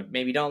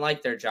 maybe don't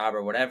like their job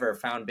or whatever,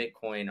 found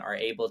Bitcoin, are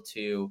able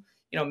to,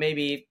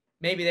 maybe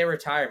they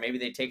retire, maybe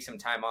they take some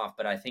time off.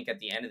 But I think at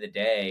the end of the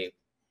day,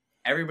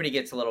 everybody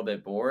gets a little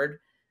bit bored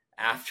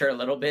after a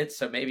little bit.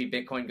 So maybe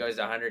Bitcoin goes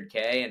to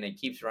 100K and it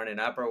keeps running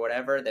up or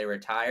whatever, they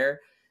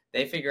retire,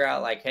 they figure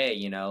out like, hey,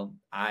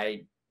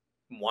 I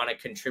want to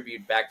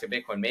contribute back to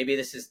Bitcoin. Maybe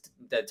this is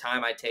the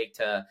time I take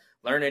to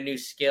learn a new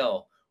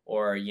skill,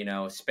 or,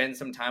 spend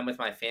some time with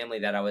my family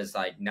that I was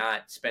like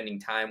not spending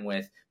time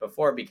with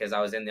before, because I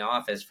was in the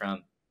office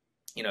from,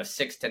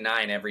 6 to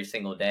 9 every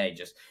single day,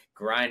 just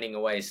grinding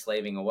away,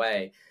 slaving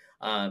away,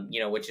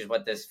 which is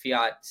what this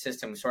fiat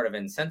system sort of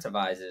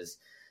incentivizes.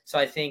 So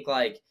I think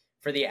like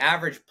for the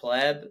average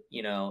pleb,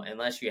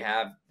 unless you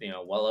have,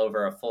 well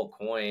over a full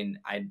coin,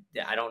 I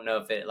don't know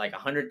if it like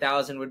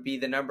 100,000 would be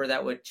the number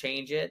that would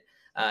change it,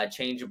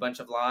 change a bunch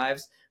of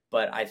lives.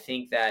 But I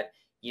think that,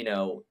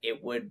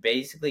 it would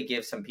basically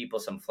give some people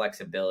some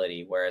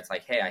flexibility where it's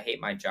like, hey, I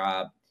hate my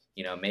job.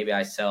 Maybe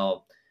I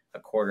sell a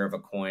quarter of a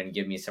coin,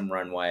 give me some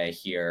runway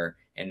here.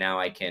 And now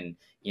I can,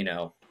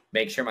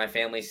 make sure my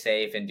family's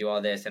safe and do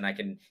all this. And I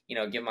can,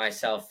 give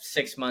myself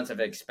 6 months of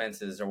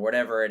expenses or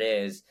whatever it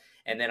is.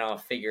 And then I'll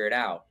figure it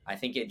out. I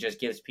think it just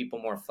gives people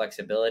more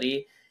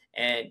flexibility.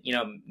 And,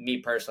 me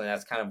personally,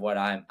 that's kind of what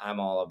I'm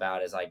all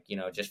about, is like,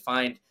 just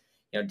find,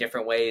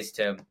 different ways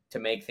to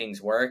make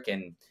things work,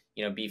 and,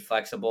 be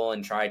flexible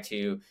and try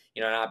to,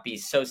 not be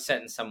so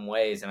set in some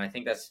ways. And I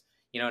think that's,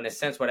 in a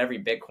sense, what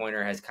every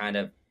Bitcoiner has kind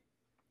of,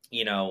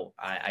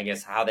 I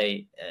guess how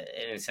they,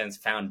 in a sense,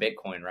 found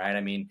Bitcoin, right?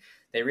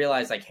 They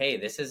realized like, hey,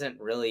 this doesn't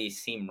really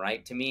seem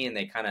right to me. And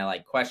they kind of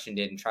like questioned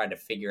it and tried to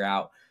figure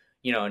out,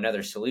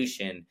 another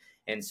solution.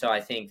 And so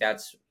I think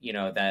that's,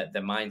 that the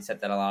mindset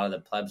that a lot of the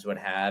plebs would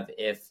have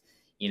if,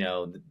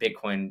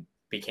 Bitcoin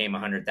became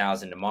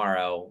 100,000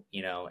 tomorrow,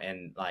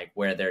 and like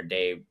where their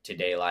day to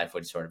day life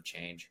would sort of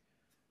change.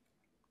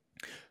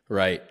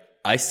 Right.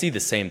 I see the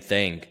same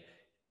thing.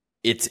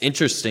 It's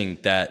interesting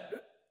that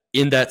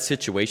in that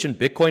situation,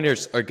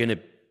 Bitcoiners are going to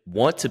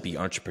want to be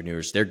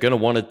entrepreneurs. They're going to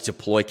want to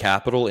deploy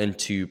capital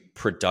into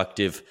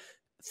productive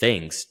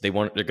things. They're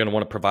going to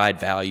want to provide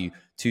value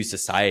to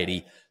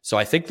society. So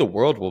I think the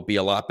world will be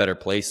a lot better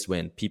place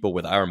when people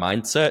with our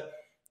mindset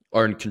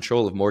are in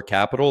control of more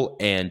capital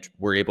and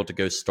we're able to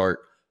go start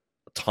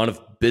a ton of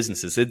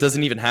businesses. It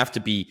doesn't even have to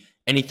be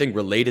anything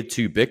related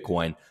to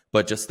Bitcoin,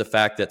 but just the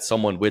fact that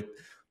someone with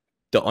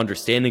the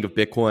understanding of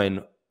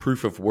Bitcoin,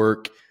 proof of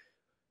work,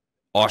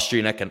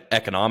 Austrian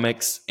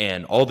economics,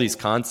 and all these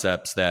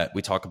concepts that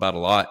we talk about a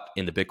lot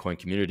in the Bitcoin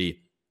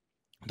community,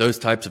 those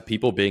types of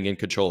people being in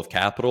control of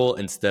capital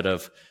instead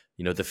of,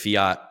 the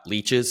fiat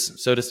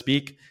leeches, so to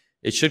speak,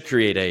 it should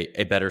create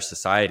a better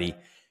society.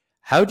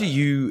 How do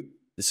you,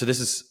 so this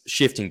is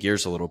shifting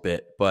gears a little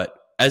bit, but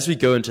as we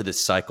go into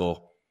this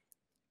cycle,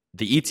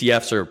 the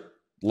ETFs are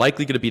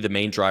likely going to be the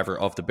main driver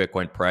of the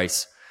Bitcoin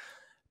price.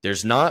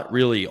 There's not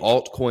really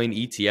altcoin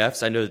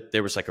ETFs. I know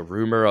there was like a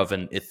rumor of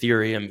an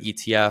Ethereum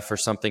ETF or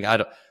something. I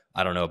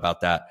don't know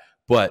about that.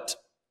 But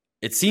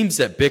it seems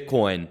that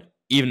Bitcoin,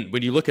 even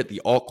when you look at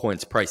the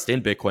altcoins priced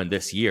in Bitcoin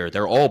this year,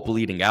 they're all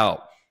bleeding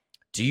out.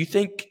 Do you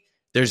think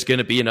there's going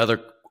to be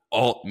another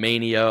alt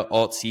mania,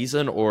 alt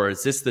season, or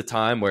is this the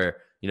time where,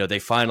 they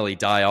finally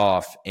die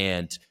off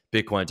and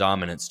Bitcoin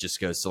dominance just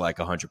goes to like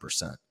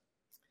 100%?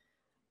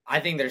 I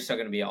think there's still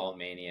going to be alt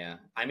mania.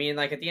 I mean,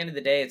 like at the end of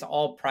the day, it's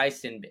all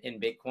priced in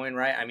Bitcoin,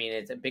 right? I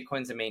mean,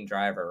 Bitcoin's the main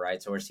driver,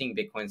 right? So we're seeing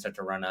Bitcoin start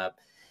to run up.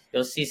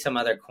 You'll see some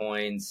other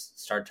coins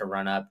start to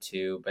run up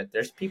too, but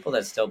there's people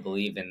that still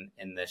believe in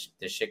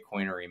the shit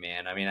coinery,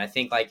 man. I mean, I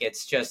think like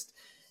it's just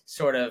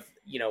sort of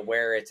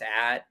where it's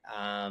at.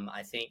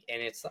 I think,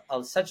 and it's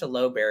such a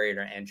low barrier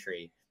to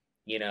entry.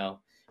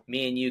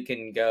 Me and you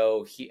can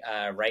go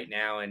right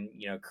now and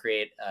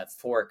create a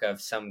fork of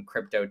some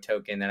crypto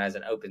token that has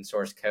an open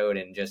source code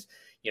and just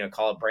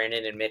call it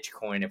Brandon and Mitch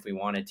coin if we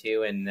wanted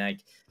to, and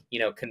like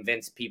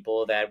convince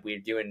people that we're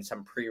doing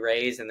some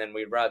pre-raise and then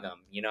we rug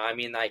them. I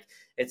mean, like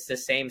it's the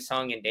same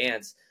song and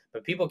dance,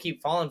 but people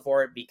keep falling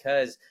for it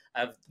because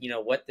of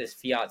what this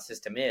fiat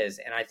system is,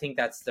 and I think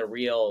that's the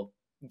real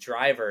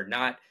driver,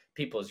 not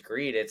people's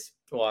greed. It's,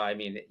 well, I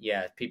mean,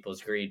 yeah,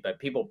 people's greed, but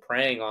people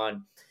preying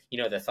on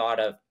the thought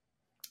of,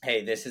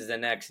 hey, this is the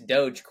next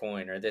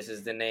Dogecoin, or this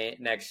is the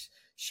next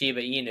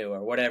Shiba Inu,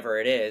 or whatever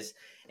it is.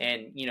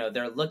 And,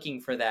 they're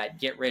looking for that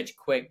get rich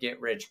quick, get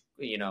rich,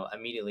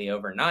 immediately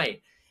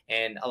overnight.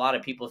 And a lot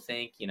of people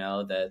think,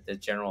 the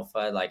general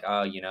FUD, like,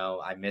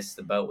 oh, I missed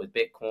the boat with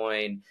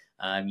Bitcoin.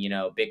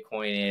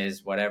 Bitcoin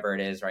is whatever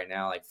it is right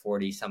now, like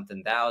 40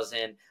 something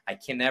thousand. I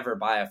can never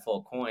buy a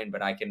full coin,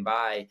 but I can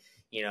buy,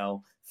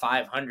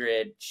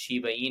 500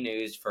 Shiba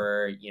Inus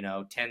for,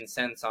 10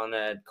 cents on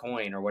a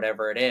coin or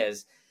whatever it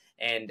is.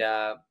 And,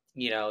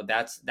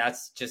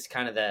 that's just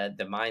kind of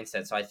the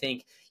mindset. So I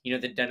think,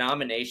 the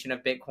denomination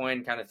of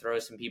Bitcoin kind of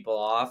throws some people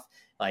off,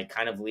 like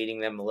kind of leading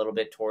them a little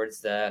bit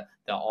towards the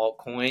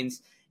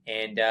altcoins.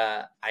 And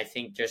I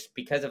think just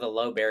because of a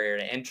low barrier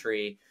to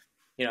entry,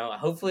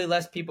 hopefully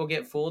less people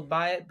get fooled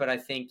by it. But I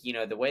think,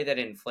 the way that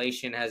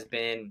inflation has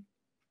been,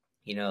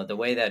 the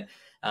way that,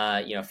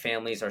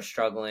 families are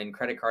struggling,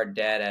 credit card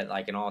debt at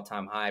like an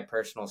all-time high,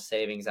 personal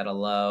savings at a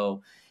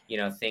low,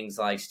 things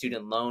like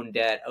student loan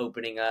debt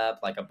opening up,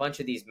 like a bunch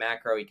of these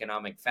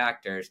macroeconomic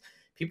factors,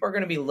 people are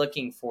going to be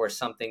looking for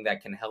something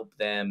that can help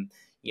them,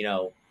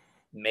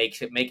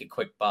 make a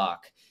quick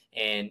buck.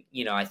 And,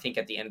 I think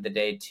at the end of the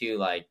day too,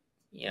 like,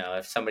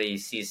 if somebody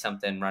sees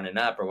something running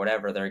up or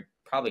whatever, they're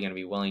probably going to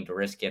be willing to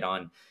risk it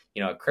on,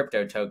 a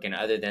crypto token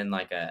other than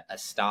like a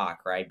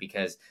stock, right?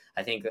 Because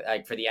I think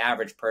like for the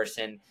average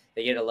person,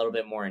 they get a little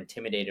bit more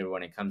intimidated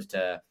when it comes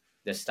to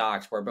the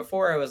stocks, where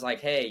before it was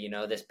like, hey,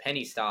 this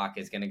penny stock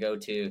is going to go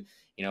to,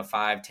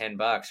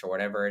 $5-10 or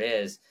whatever it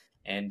is.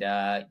 And,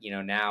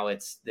 now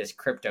it's this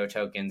crypto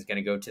token is going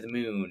to go to the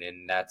moon.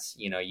 And that's,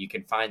 you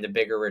can find the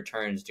bigger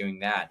returns doing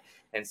that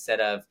instead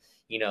of,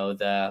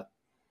 the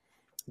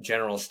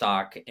general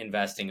stock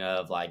investing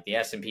of like the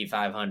S&P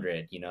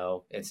 500.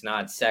 It's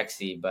not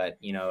sexy, but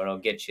it'll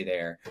get you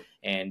there.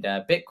 And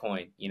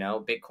Bitcoin,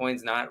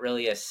 Bitcoin's not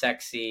really a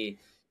sexy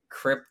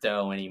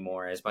crypto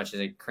anymore, as much as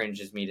it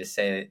cringes me to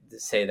say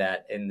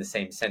that in the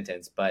same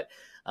sentence. But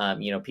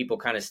people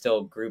kind of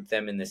still group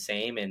them in the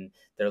same, and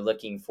they're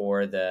looking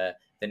for the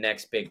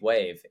next big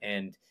wave.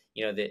 And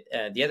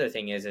the other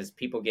thing is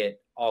people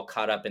get all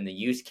caught up in the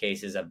use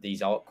cases of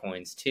these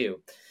altcoins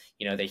too.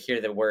 They hear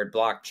the word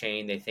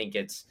blockchain, they think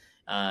it's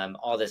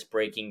all this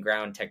breaking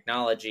ground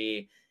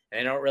technology, and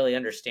they don't really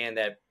understand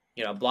that,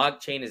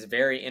 blockchain is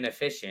very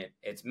inefficient.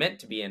 It's meant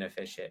to be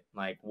inefficient.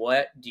 Like,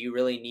 what do you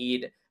really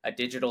need a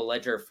digital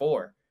ledger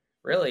for?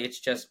 Really, it's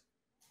just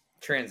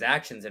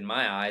transactions in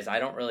my eyes. I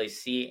don't really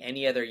see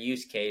any other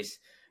use case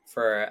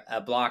for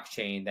a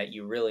blockchain that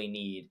you really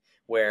need,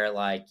 where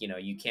like,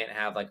 you can't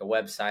have like a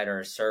website or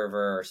a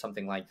server or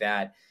something like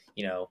that,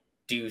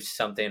 do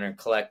something or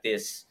collect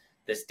this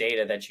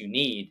data that you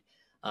need.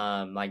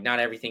 Like not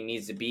everything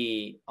needs to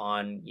be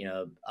on,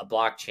 a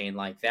blockchain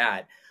like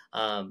that.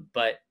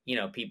 But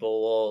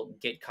people will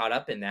get caught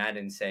up in that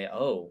and say,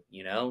 oh,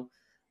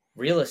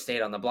 real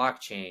estate on the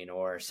blockchain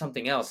or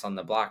something else on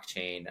the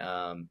blockchain.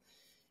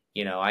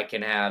 I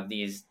can have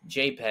these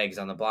JPEGs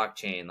on the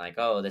blockchain, like,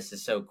 oh, this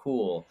is so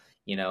cool.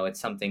 It's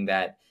something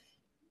that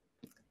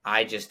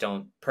I just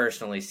don't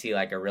personally see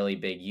like a really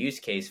big use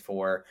case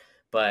for,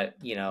 but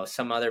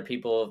some other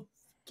people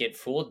get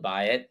fooled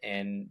by it,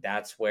 and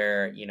that's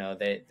where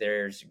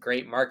there's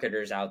great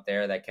marketers out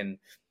there that can,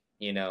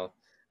 you know,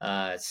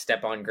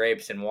 step on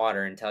grapes and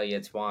water and tell you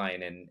it's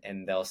wine,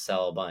 and they'll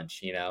sell a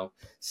bunch.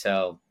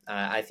 So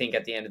I think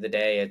at the end of the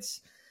day, it's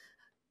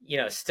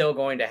still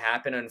going to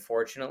happen,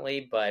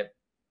 unfortunately, but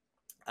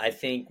I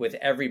think with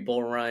every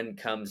bull run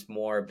comes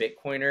more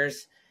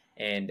Bitcoiners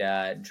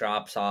and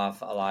drops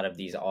off a lot of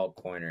these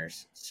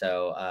altcoiners.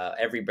 So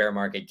every bear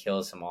market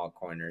kills some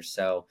altcoiners.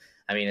 So,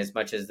 I mean, as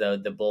much as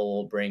the bull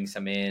will bring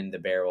some in, the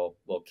bear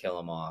will kill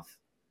them off.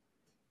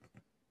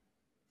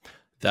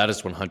 That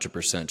is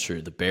 100%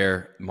 true. The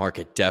bear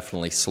market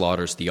definitely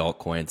slaughters the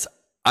altcoins.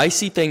 I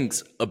see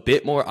things a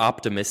bit more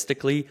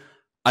optimistically.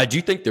 I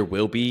do think there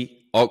will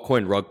be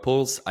altcoin rug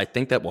pulls. I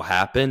think that will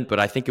happen, but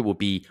I think it will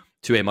be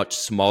to a much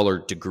smaller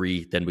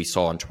degree than we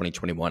saw in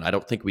 2021. I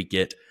don't think we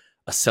get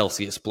a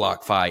Celsius,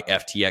 BlockFi,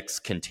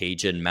 FTX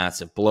contagion,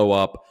 massive blow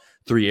up,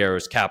 Three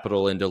Arrows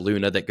Capital into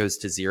Luna that goes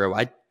to zero.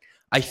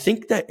 I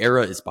think that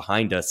era is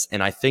behind us,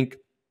 and I think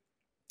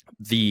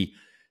the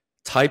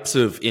types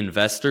of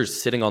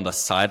investors sitting on the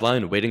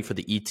sideline waiting for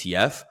the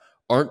ETF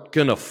aren't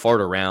going to fart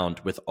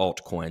around with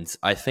altcoins.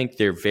 I think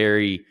they're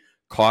very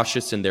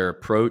cautious in their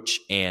approach,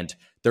 and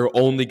they're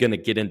only going to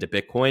get into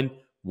Bitcoin,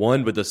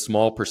 one, with a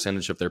small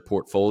percentage of their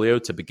portfolio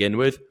to begin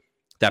with.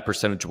 That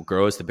percentage will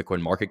grow as the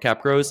Bitcoin market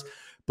cap grows.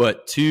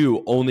 But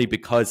two, only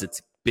because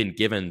it's been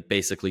given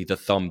basically the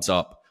thumbs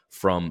up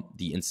from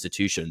the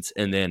institutions.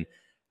 And then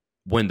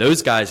when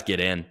those guys get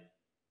in,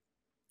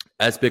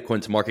 as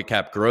Bitcoin's market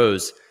cap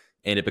grows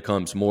and it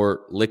becomes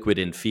more liquid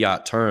in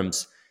fiat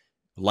terms,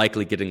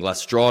 likely getting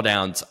less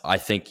drawdowns, I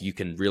think you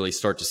can really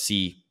start to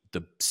see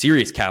the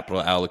serious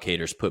capital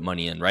allocators put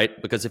money in,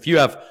 right? Because if you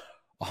have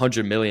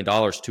 $100 million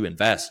to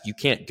invest, you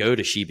can't go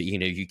to Shiba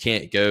Inu, you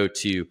can't go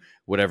to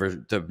whatever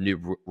the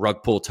new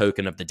rug pull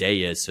token of the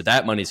day is. So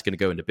that money is going to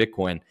go into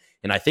Bitcoin.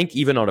 And I think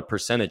even on a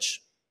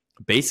percentage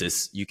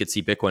basis, you could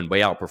see Bitcoin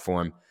way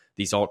outperform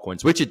these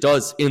altcoins, which it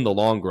does in the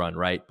long run,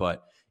 right?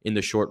 But in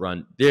the short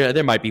run,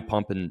 there might be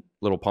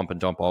little pump and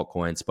dump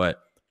altcoins, but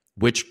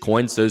which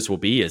coins those will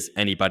be is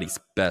anybody's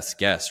best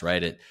guess,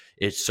 right?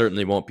 It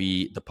certainly won't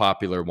be the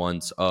popular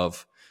ones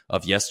of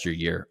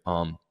yesteryear.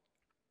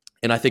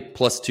 And I think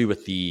plus two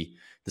with the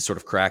sort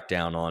of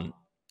crackdown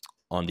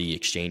on the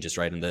exchanges,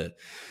 right, and the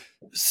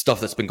stuff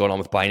that's been going on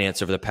with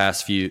Binance over the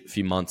past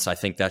few months, I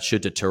think that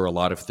should deter a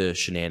lot of the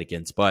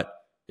shenanigans. But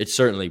it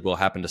certainly will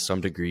happen to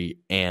some degree.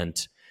 And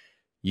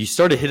you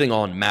started hitting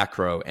on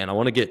macro, and I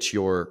want to get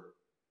your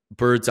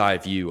bird's eye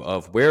view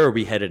of where are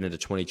we headed into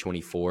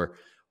 2024.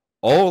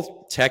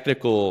 All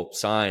technical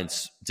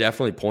signs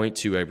definitely point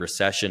to a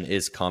recession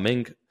is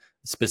coming,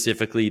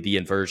 specifically the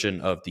inversion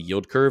of the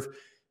yield curve.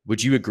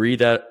 Would you agree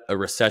that a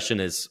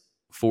recession is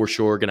for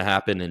sure going to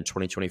happen in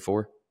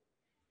 2024?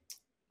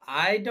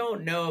 I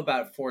don't know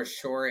about for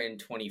sure in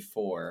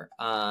 24.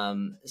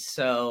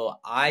 So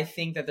I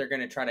think that they're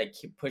going to try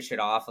to push it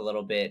off a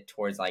little bit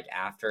towards like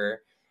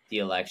after the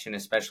election,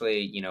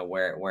 especially,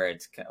 where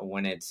it's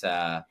when it's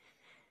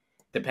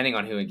depending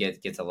on who it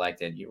gets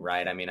elected,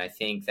 right? I mean, I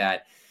think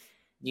that,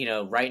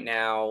 right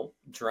now,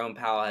 Jerome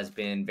Powell has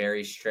been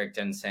very strict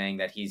in saying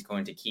that he's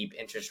going to keep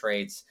interest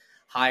rates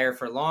higher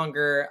for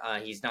longer.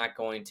 He's not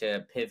going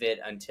to pivot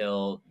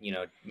until,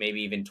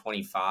 maybe even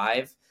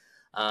 25.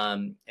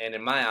 And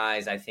in my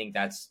eyes, I think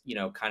that's,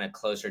 kind of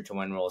closer to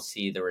when we'll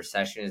see the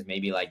recession is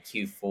maybe like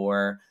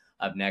Q4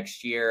 of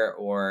next year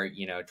or,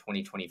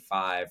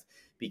 2025,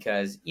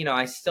 because,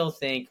 I still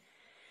think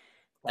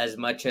as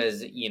much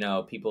as,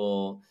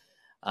 people,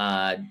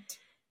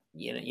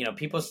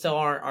 people still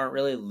aren't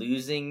really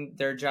losing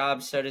their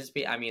jobs, so to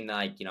speak. I mean,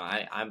 like,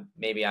 I'm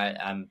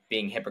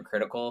being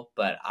hypocritical,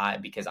 but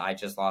because I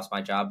just lost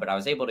my job, but I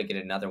was able to get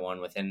another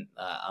one within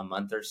a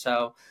month or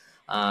so.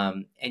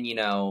 And,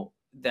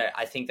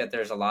 I think that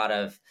there's a lot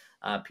of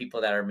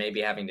people that are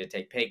maybe having to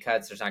take pay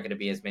cuts. There's not going to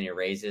be as many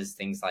raises,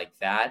 things like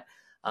that.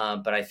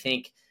 But I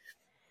think,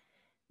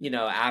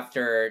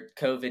 after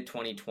COVID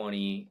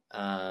 2020,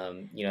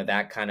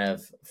 that kind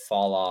of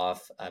fall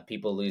off,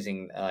 people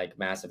losing like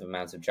massive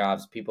amounts of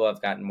jobs, people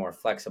have gotten more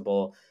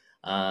flexible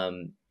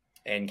and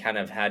kind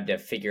of had to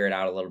figure it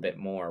out a little bit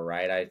more,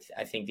 right?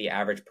 I think the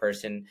average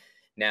person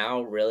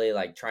now really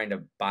like trying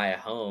to buy a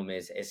home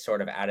is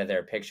sort of out of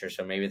their picture.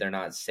 So maybe they're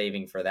not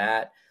saving for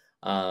that.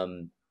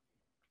 And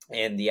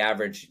the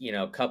average,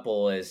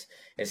 couple is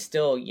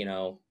still,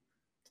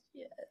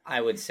 I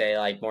would say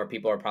like more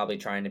people are probably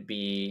trying to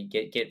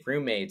get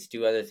roommates,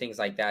 do other things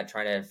like that,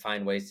 trying to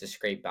find ways to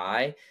scrape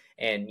by.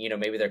 And,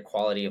 maybe their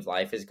quality of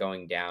life is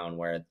going down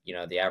where,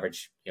 the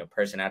average,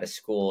 person out of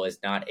school is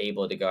not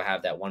able to go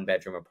have that 1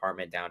 bedroom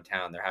apartment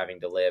downtown. They're having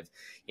to live,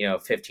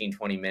 15,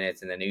 20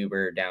 minutes and then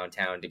Uber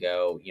downtown to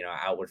go,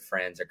 out with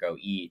friends or go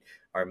eat,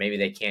 or maybe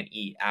they can't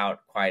eat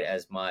out quite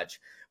as much.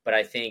 But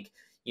I think,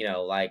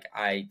 like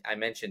I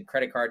mentioned,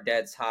 credit card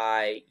debt's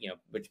high,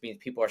 which means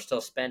people are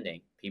still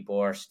spending. People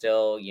are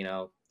still,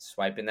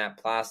 swiping that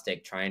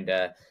plastic, trying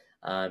to,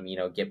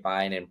 get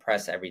by and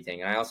impress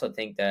everything. And I also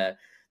think that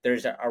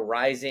there's a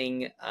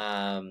rising,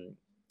 option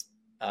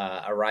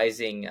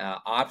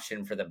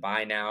for the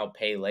buy now,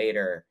 pay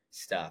later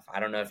stuff. I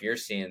don't know if you're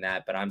seeing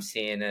that, but I'm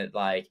seeing it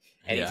like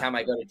Yeah. anytime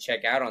I go to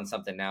check out on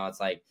something now, it's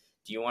like,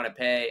 do you want to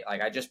pay?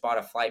 Like I just bought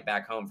a flight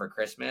back home for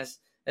Christmas.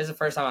 This is the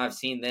first time I've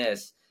seen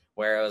this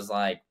where it was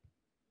like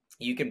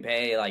you can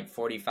pay like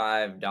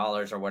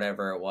 $45 or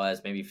whatever it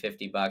was, maybe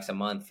 $50 a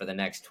month for the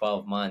next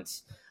 12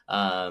 months,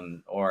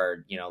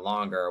 or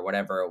longer or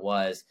whatever it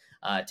was,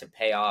 to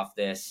pay off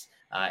this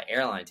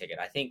airline ticket.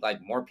 I think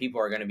like more people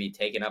are going to be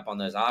taking up on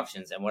those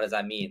options. And what does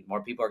that mean?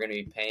 More people are going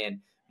to be paying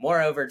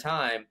more over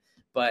time,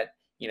 but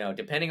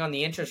depending on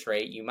the interest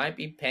rate, you might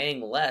be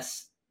paying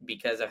less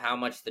because of how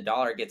much the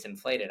dollar gets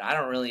inflated. I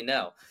don't really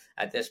know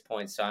at this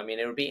point. So, I mean,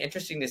 it would be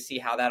interesting to see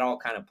how that all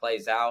kind of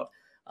plays out.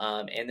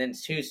 And then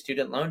two,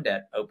 student loan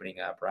debt opening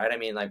up, right? I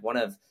mean, like one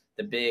of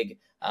the big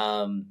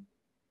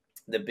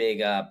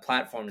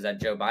platforms that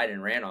Joe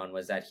Biden ran on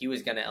was that he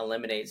was going to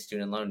eliminate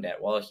student loan debt.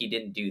 Well, he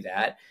didn't do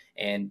that,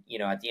 and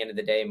at the end of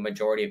the day,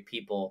 majority of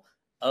people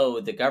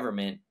owe the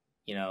government,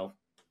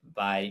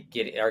 by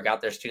getting or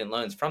got their student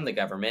loans from the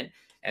government,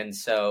 and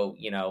so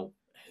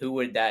who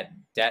would that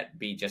debt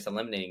be just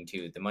eliminating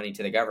to? The money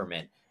to the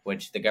government,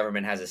 which the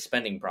government has a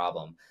spending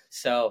problem.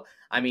 So,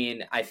 I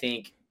mean, I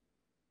think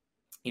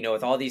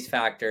with all these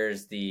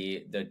factors,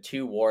 the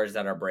two wars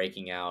that are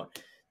breaking out,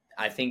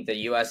 I think the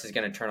U.S. is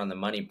going to turn on the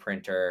money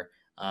printer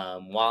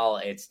while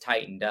it's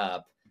tightened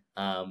up,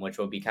 which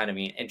will be kind of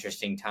an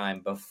interesting time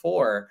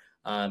before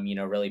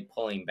really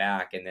pulling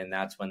back, and then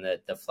that's when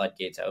the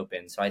floodgates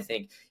open. So I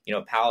think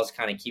Powell's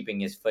kind of keeping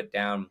his foot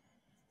down.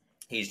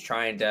 He's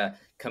trying to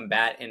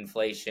combat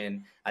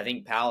inflation. I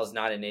think Powell's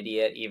not an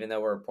idiot, even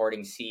though we're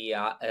reporting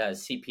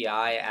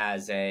CPI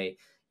as a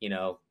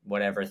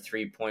whatever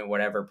 3 point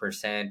whatever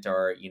percent,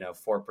 or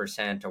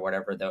 4%, or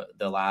whatever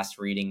the last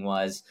reading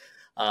was.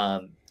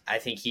 I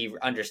think he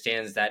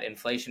understands that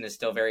inflation is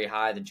still very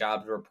high. The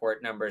jobs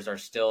report numbers are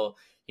still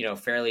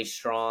fairly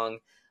strong,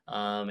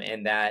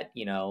 and that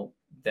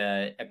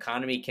the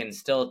economy can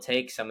still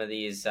take some of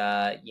these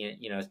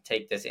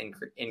take this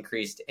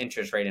increased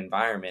interest rate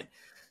environment.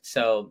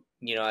 So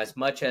as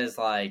much as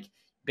like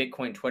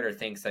Bitcoin Twitter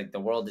thinks like the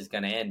world is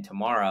going to end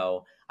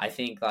tomorrow, I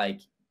think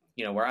like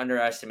we're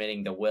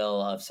underestimating the will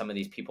of some of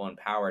these people in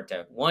power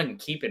to, one,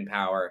 keep in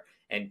power,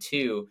 and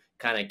two,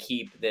 kind of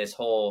keep this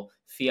whole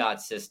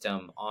fiat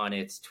system on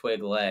its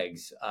twig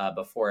legs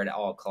before it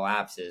all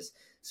collapses.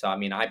 So, I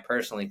mean, I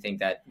personally think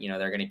that,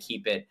 they're going to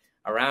keep it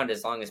around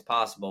as long as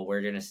possible.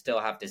 We're going to still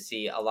have to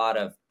see a lot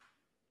of,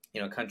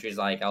 countries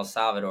like El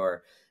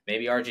Salvador,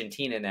 maybe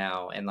Argentina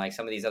now, and like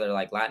some of these other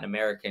like Latin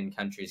American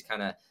countries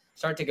kind of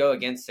start to go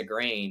against the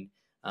grain.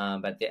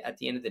 But at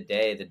the end of the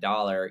day, the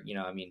dollar,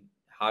 I mean,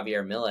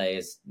 Javier Milei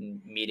is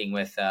meeting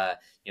with the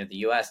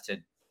U.S. to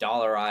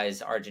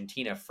dollarize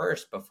Argentina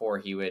first before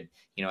he would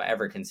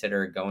ever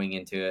consider going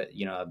into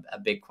a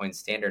Bitcoin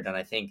standard. And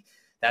I think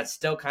that's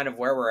still kind of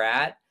where we're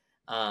at.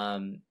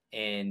 And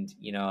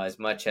as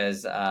much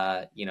as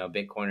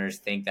Bitcoiners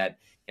think that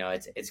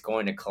it's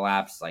going to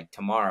collapse like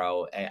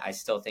tomorrow, I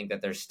still think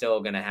that they're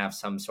still going to have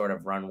some sort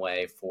of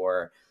runway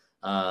for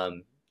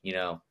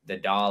the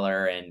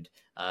dollar and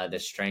the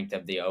strength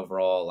of the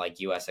overall like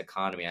U.S.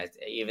 economy.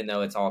 Even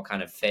though it's all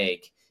kind of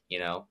fake,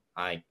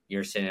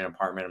 you're sitting in an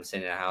apartment, I'm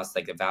sitting in a house,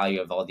 like the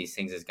value of all these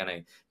things is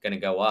gonna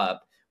go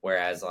up.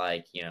 Whereas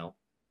like your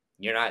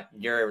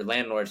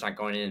landlord's not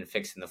going in and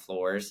fixing the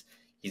floors.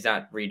 He's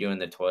not redoing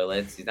the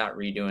toilets. He's not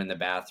redoing the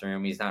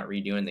bathroom. He's not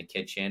redoing the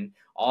kitchen.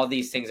 All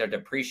these things are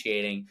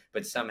depreciating,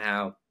 but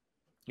somehow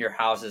your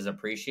house is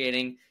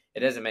appreciating. It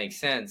doesn't make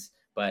sense,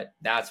 but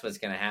that's what's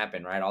going to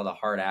happen, right? All the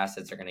hard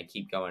assets are going to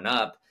keep going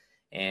up.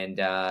 And,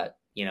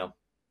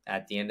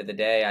 at the end of the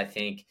day, I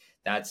think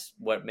that's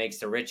what makes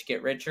the rich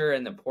get richer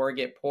and the poor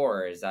get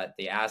poorer, is that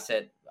the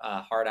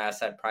hard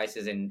asset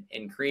prices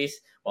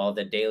increase while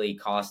the daily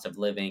cost of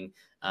living,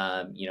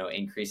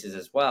 increases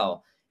as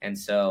well. And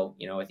so,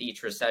 with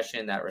each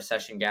recession, that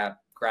recession gap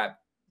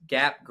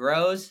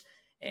grows,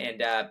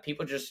 and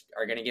people just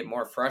are going to get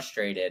more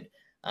frustrated.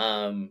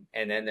 And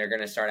then they're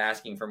going to start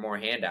asking for more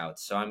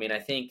handouts. So, I mean, I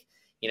think,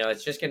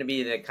 it's just going to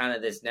be the kind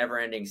of this never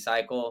ending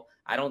cycle.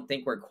 I don't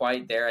think we're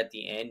quite there at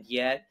the end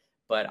yet,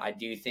 but I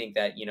do think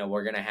that,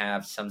 we're going to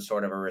have some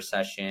sort of a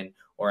recession,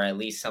 or at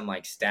least some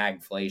like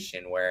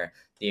stagflation, where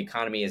the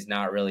economy is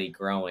not really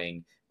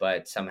growing,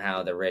 but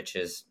somehow the rich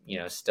is,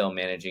 still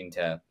managing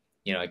to,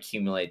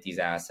 accumulate these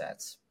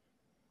assets.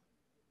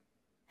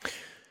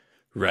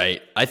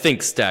 Right. I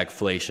think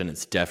stagflation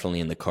is definitely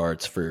in the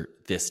cards for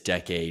this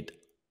decade.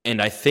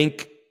 And I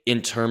think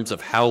in terms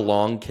of how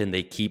long can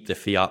they keep the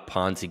fiat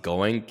Ponzi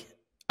going,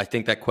 I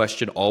think that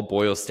question all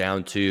boils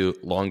down to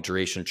long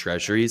duration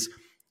treasuries.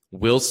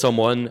 Will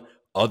someone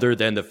other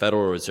than the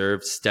Federal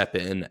Reserve step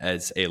in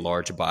as a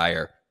large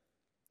buyer?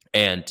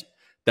 And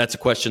that's a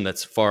question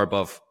that's far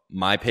above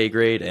my pay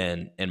grade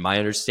and my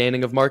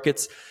understanding of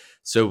markets.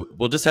 So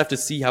we'll just have to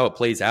see how it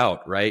plays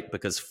out, right?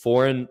 Because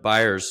foreign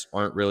buyers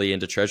aren't really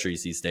into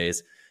treasuries these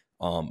days.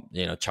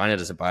 China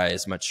doesn't buy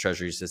as much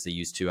treasuries as they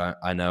used to,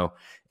 I know.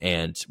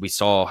 And we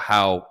saw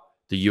how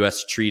the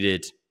US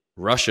treated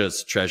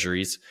Russia's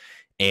treasuries.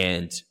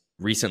 And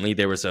recently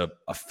there was a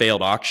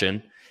failed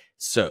auction.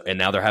 And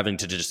now they're having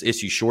to just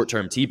issue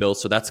short-term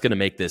T-bills. So that's going to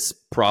make this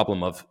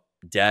problem of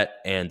debt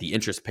and the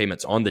interest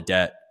payments on the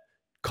debt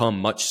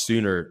come much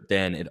sooner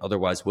than it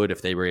otherwise would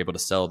if they were able to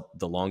sell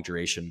the long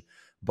duration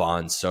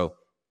bonds. So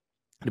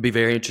it'll be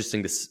very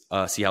interesting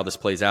to see how this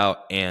plays out.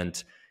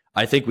 And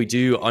I think we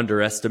do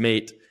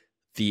underestimate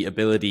the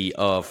ability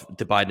of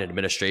the Biden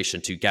administration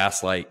to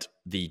gaslight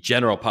the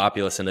general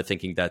populace into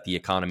thinking that the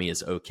economy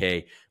is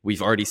okay.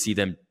 We've already seen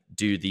them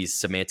do these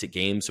semantic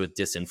games with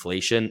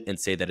disinflation and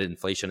say that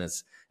inflation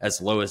is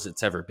as low as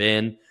it's ever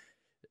been,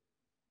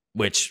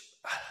 which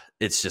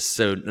it's just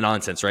so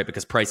nonsense, right?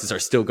 Because prices are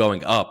still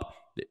going up.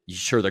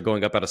 Sure, they're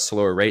going up at a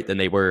slower rate than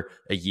they were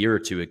a year or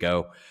two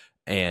ago.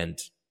 And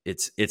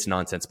it's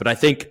nonsense. But I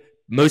think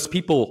most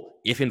people,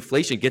 if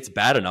inflation gets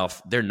bad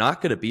enough, they're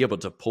not going to be able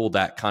to pull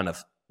that kind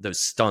of those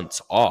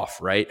stunts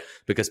off, right?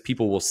 Because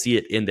people will see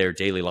it in their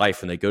daily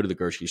life when they go to the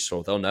grocery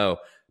store. They'll know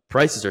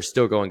prices are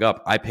still going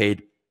up. I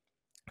paid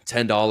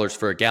 $10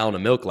 for a gallon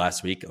of milk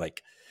last week.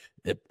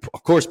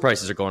 Of course,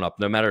 prices are going up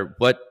no matter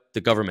what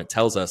the government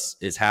tells us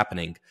is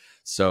happening.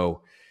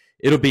 So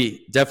it'll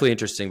be definitely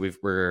interesting.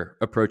 We're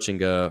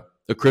approaching a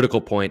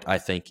critical point, I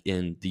think,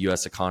 in the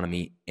U.S.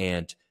 economy,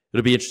 and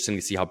it'll be interesting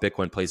to see how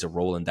Bitcoin plays a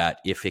role in that,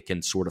 if it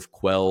can sort of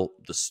quell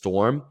the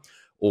storm,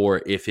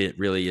 or if it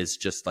really is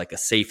just like a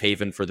safe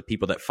haven for the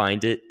people that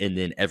find it, and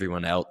then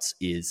everyone else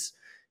is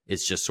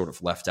just sort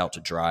of left out to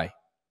dry.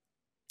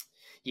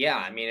 Yeah,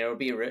 I mean, it'll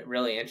be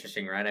really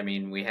interesting, right? I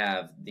mean, we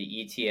have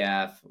the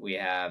ETF, we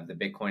have the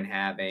Bitcoin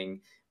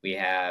halving, we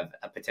have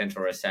a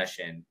potential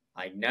recession.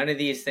 Like, none of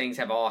these things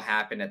have all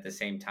happened at the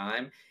same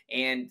time.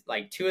 And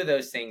like, two of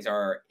those things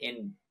are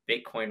in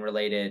Bitcoin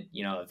related,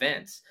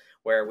 events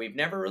where we've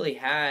never really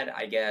had,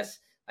 I guess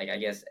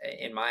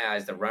in my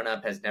eyes, the run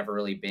up has never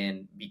really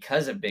been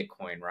because of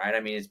Bitcoin, right? I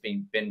mean, it's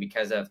been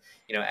because of,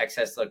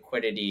 excess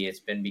liquidity. It's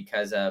been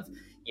because of,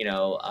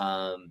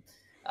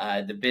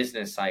 the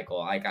business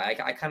cycle. I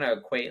kind of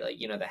equate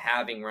the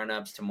halving run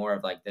ups to more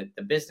of like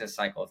the business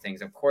cycle of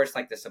things. Of course,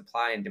 like the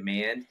supply and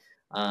demand,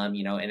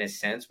 in a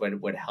sense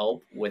would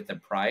help with the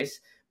price.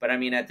 But I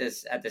mean, at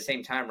the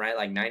same time, right?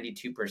 Like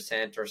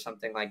 92% or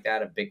something like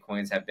that of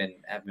Bitcoins have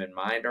been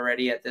mined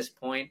already at this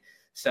point.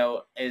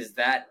 So is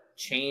that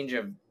change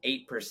of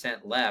 8%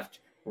 left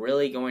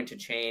really going to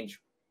change,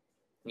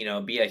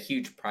 be a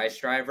huge price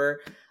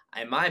driver?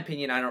 In my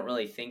opinion, I don't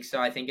really think so.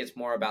 I think it's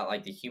more about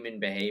like the human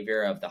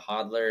behavior of the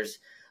hodlers.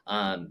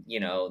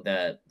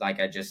 Like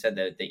I just said,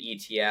 the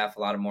ETF,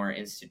 a lot of more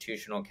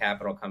institutional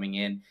capital coming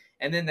in,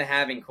 and then the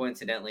halving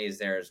coincidentally is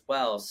there as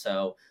well.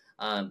 So,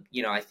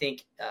 I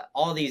think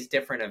all these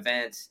different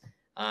events,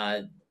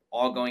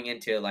 all going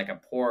into like a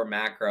poor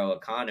macro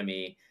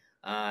economy,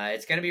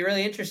 it's going to be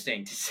really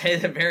interesting to say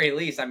the very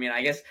least. I mean,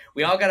 I guess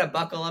we all got to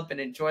buckle up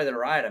and enjoy the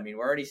ride. I mean,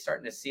 we're already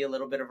starting to see a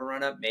little bit of a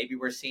run up. Maybe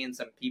we're seeing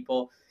some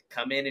people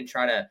come in and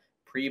try to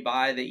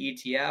pre-buy the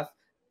ETF.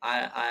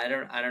 I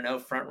don't know,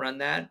 front run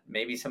that.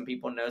 Maybe some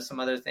people know some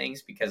other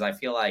things, because I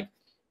feel like,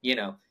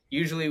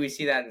 usually we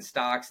see that in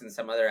stocks and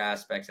some other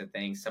aspects of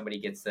things. Somebody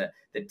gets the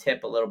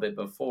tip a little bit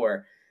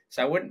before.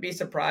 So I wouldn't be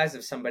surprised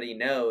if somebody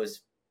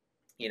knows,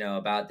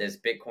 about this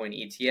Bitcoin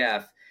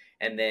ETF,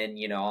 and then,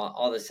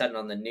 all of a sudden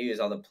on the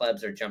news, all the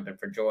plebs are jumping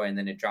for joy, and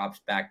then it drops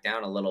back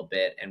down a little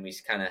bit, and we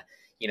kind of,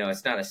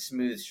 it's not a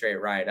smooth straight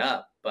ride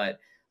up. But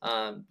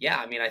yeah,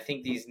 I mean, I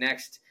think these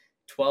next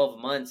 12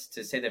 months,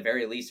 to say the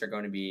very least, are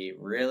going to be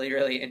really,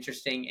 really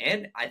interesting,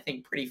 and I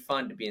think pretty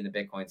fun to be in the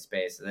Bitcoin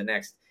space the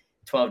next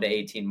 12 to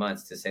 18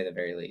 months, to say the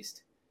very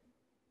least.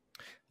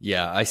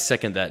 Yeah, I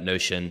second that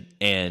notion.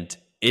 And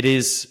it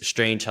is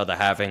strange how the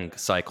halving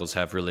cycles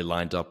have really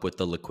lined up with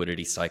the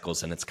liquidity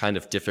cycles, and it's kind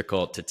of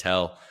difficult to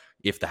tell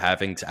if the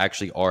halvings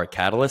actually are a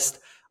catalyst.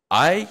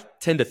 I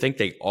tend to think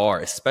they are,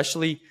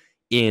 especially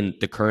in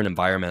the current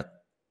environment.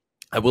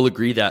 I will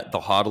agree that the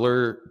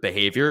hodler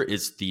behavior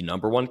is the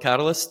number one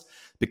catalyst,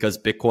 because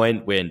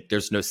Bitcoin, when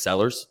there's no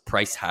sellers,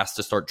 price has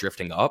to start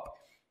drifting up.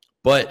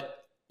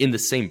 But in the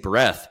same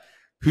breath,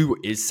 who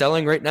is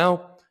selling right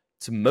now?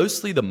 It's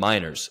mostly the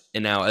miners.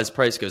 And now as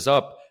price goes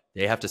up,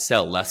 they have to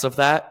sell less of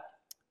that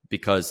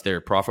because their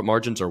profit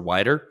margins are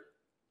wider.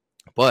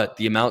 But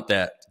the amount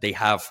that they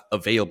have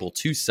available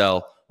to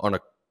sell on a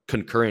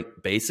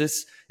concurrent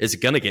basis is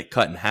going to get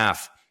cut in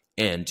half.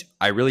 And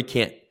I really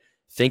can't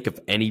think of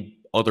any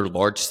other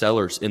large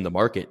sellers in the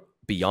market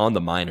beyond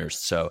the miners.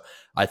 So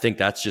I think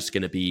that's just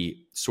going to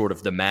be sort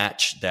of the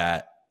match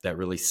that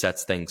really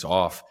sets things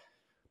off.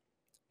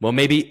 Well,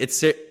 maybe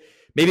it's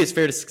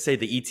fair to say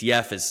the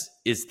ETF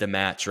is the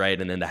match, right?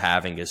 And then the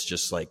halving is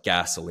just like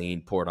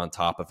gasoline poured on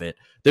top of it.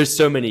 There's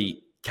so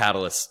many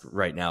catalysts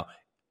right now.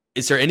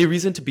 Is there any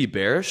reason to be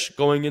bearish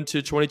going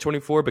into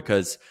 2024?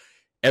 Because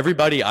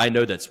everybody I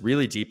know that's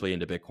really deeply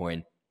into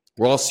Bitcoin,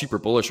 we're all super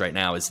bullish right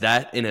now. Is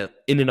that in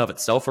and of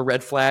itself a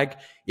red flag?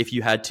 If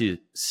you had to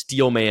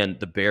steelman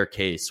the bear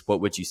case,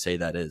 what would you say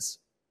that is?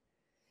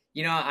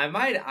 I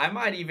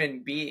might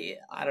even be,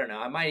 I don't know,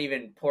 I might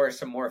even pour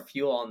some more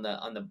fuel on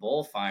the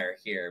bull fire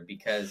here,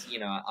 because,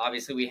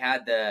 obviously we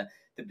had the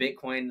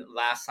Bitcoin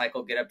last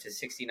cycle get up to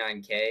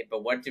 69K,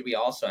 but what did we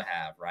also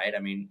have, right? I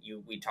mean,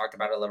 we talked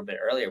about it a little bit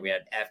earlier. We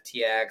had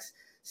FTX,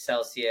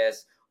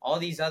 Celsius, all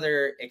these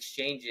other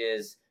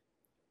exchanges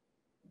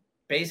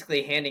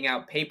basically handing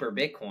out paper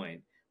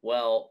Bitcoin.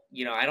 Well,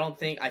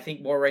 I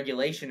think more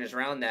regulation is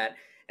around that.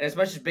 And as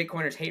much as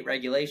Bitcoiners hate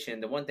regulation,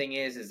 the one thing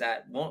is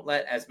that won't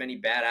let as many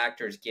bad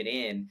actors get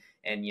in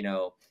and,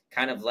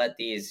 kind of let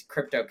these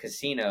crypto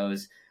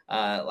casinos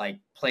like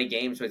play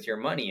games with your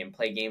money and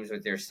play games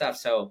with your stuff.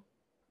 So,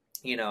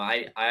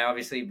 I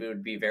obviously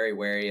would be very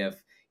wary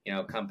of,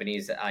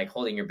 companies like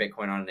holding your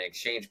Bitcoin on an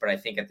exchange. But I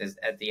think at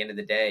the end of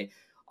the day,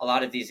 a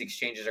lot of these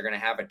exchanges are going to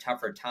have a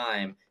tougher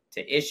time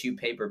to issue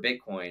paper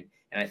Bitcoin.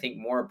 And I think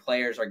more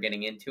players are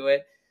getting into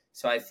it.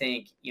 So I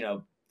think,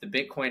 the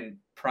Bitcoin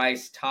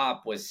price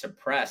top was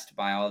suppressed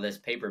by all this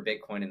paper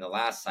Bitcoin in the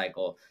last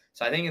cycle.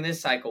 So I think in this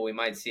cycle, we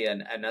might see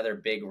another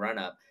big run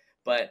up.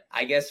 But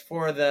I guess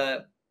for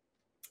the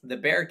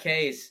bear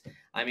case,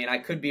 I mean, I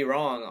could be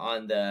wrong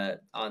on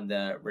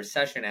the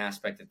recession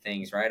aspect of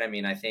things, right? I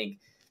mean, I think,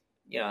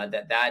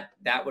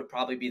 that would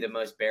probably be the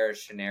most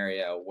bearish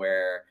scenario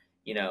where,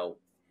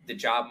 the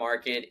job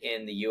market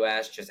in the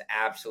US just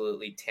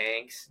absolutely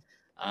tanks.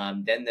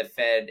 Then the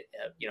Fed,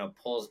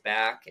 pulls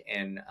back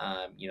and,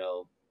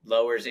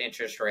 lowers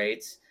interest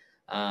rates.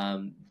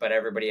 But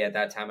everybody at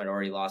that time had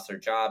already lost their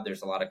job.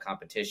 There's a lot of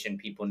competition.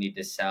 People need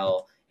to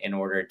sell in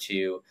order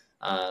to,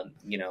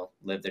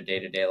 live their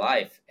day-to-day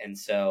life. And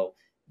so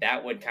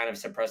that would kind of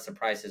suppress the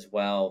price as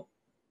well.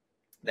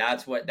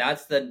 That's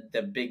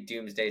the big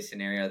doomsday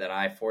scenario that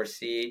I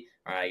foresee,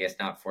 or I guess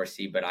not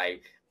foresee, but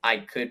I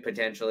could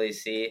potentially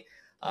see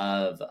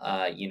of,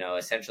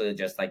 essentially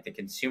just like the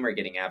consumer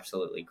getting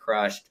absolutely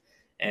crushed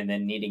and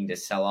then needing to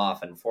sell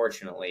off,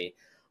 unfortunately.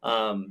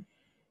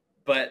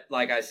 But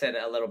like I said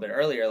a little bit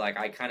earlier, like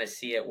I kind of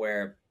see it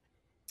where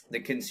the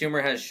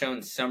consumer has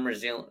shown some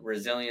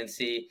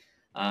resiliency.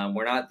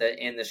 We're not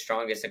in the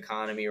strongest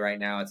economy right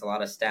now. It's a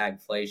lot of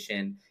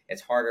stagflation.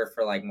 It's harder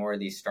for like more of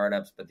these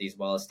startups, but these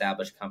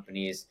well-established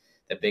companies,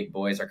 the big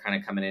boys are kind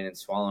of coming in and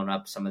swallowing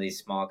up some of these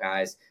small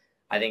guys.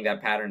 I think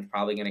that pattern is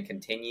probably going to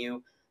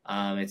continue.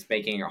 It's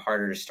making it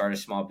harder to start a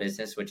small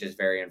business, which is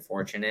very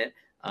unfortunate.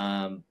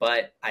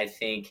 But I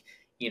think,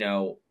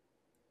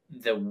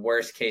 the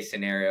worst case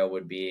scenario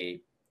would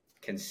be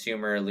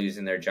consumer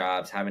losing their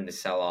jobs, having to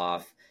sell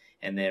off,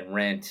 and then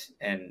rent's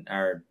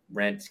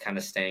kind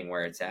of staying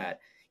where it's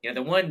at.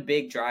 The one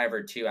big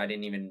driver too, I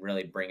didn't even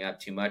really bring up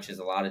too much, is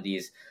a lot of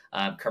these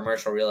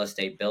commercial real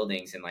estate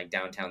buildings in like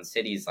downtown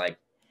cities like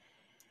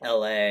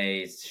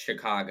LA,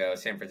 Chicago,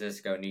 San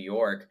Francisco, New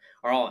York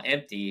are all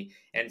empty.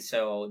 And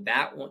so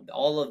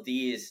all of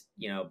these,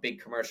 big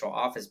commercial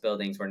office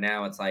buildings where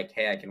now it's like,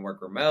 hey, I can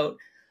work remote.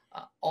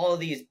 All of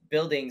these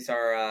buildings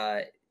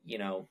are,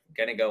 going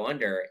to go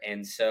under.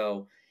 And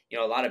so,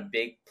 a lot of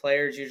big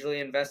players usually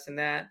invest in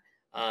that,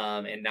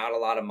 and not a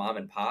lot of mom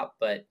and pop.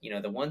 But,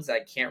 the ones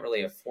that can't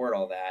really afford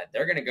all that,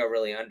 they're going to go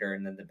really under.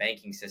 And then the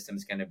banking system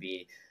is going to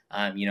be,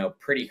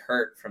 pretty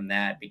hurt from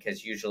that,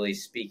 because usually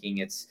speaking,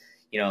 it's,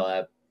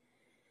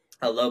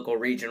 a local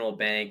regional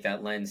bank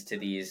that lends to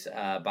these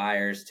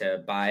buyers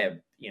to buy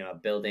a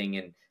building.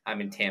 And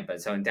I'm in Tampa,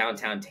 so in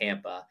downtown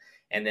Tampa.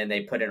 And then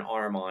they put an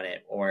arm on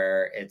it,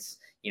 or it's,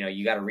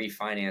 you got to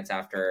refinance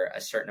after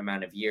a certain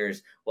amount of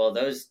years. Well,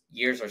 those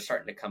years are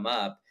starting to come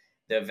up.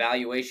 The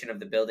valuation of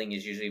the building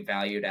is usually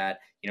valued at,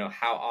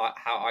 how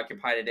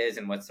occupied it is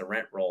and what's the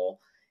rent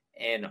roll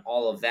and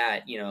all of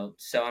that,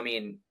 So, I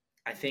mean,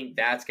 I think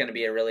that's going to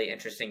be a really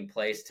interesting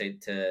place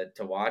to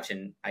watch.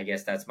 And I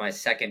guess that's my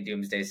second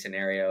doomsday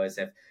scenario, is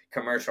if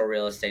commercial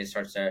real estate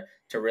starts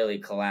to really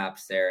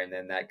collapse there. And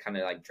then that kind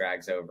of like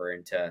drags over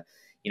into,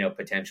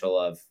 potential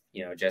of,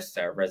 just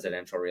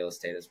residential real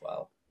estate as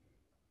well.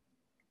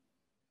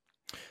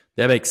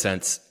 That makes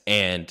sense.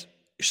 And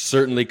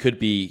certainly could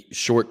be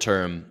short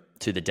term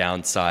to the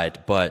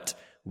downside, but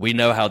we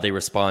know how they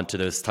respond to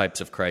those types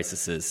of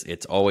crises.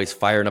 It's always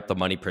firing up the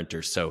money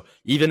printers. So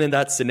even in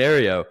that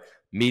scenario,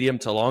 medium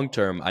to long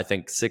term, I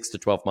think 6 to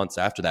 12 months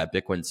after that,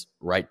 Bitcoin's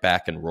right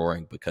back and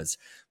roaring, because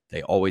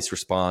they always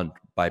respond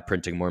by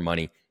printing more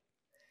money.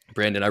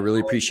 Brandon, I really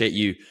appreciate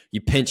you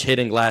pinch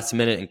hitting last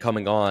minute and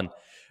coming on.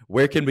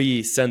 Where can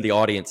we send the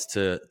audience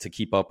to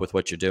keep up with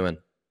what you're doing?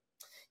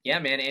 Yeah,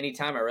 man,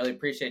 anytime. I really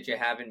appreciate you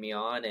having me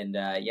on. And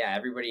yeah,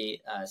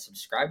 everybody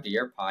subscribe to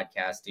your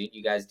podcast, dude.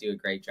 You guys do a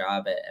great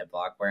job at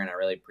Blockware, and I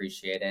really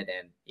appreciate it.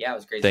 And yeah, it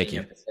was great Thank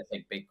seeing you you. at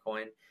Pacific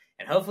Bitcoin.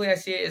 And hopefully I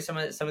see you at some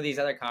of these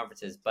other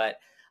conferences. But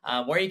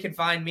where you can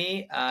find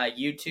me,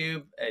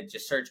 YouTube,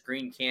 just search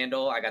Green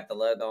Candle. I got the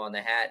logo on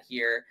the hat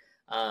here.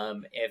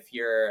 If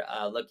you're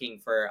looking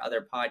for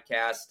other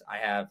podcasts, I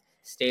have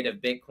State of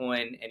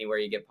Bitcoin, anywhere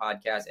you get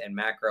podcasts, and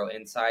Macro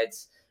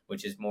Insights,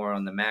 which is more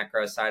on the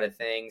macro side of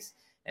things.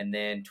 And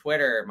then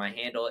Twitter, my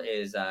handle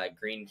is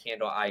Green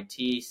Candle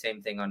IT.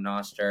 Same thing on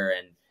Nostr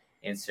and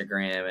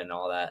Instagram and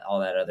all that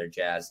other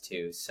jazz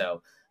too.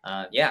 So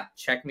yeah,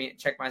 check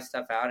my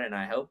stuff out, and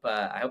I hope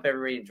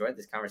everybody enjoyed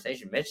this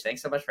conversation. Mitch,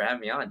 thanks so much for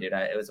having me on, dude.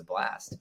 It was a blast.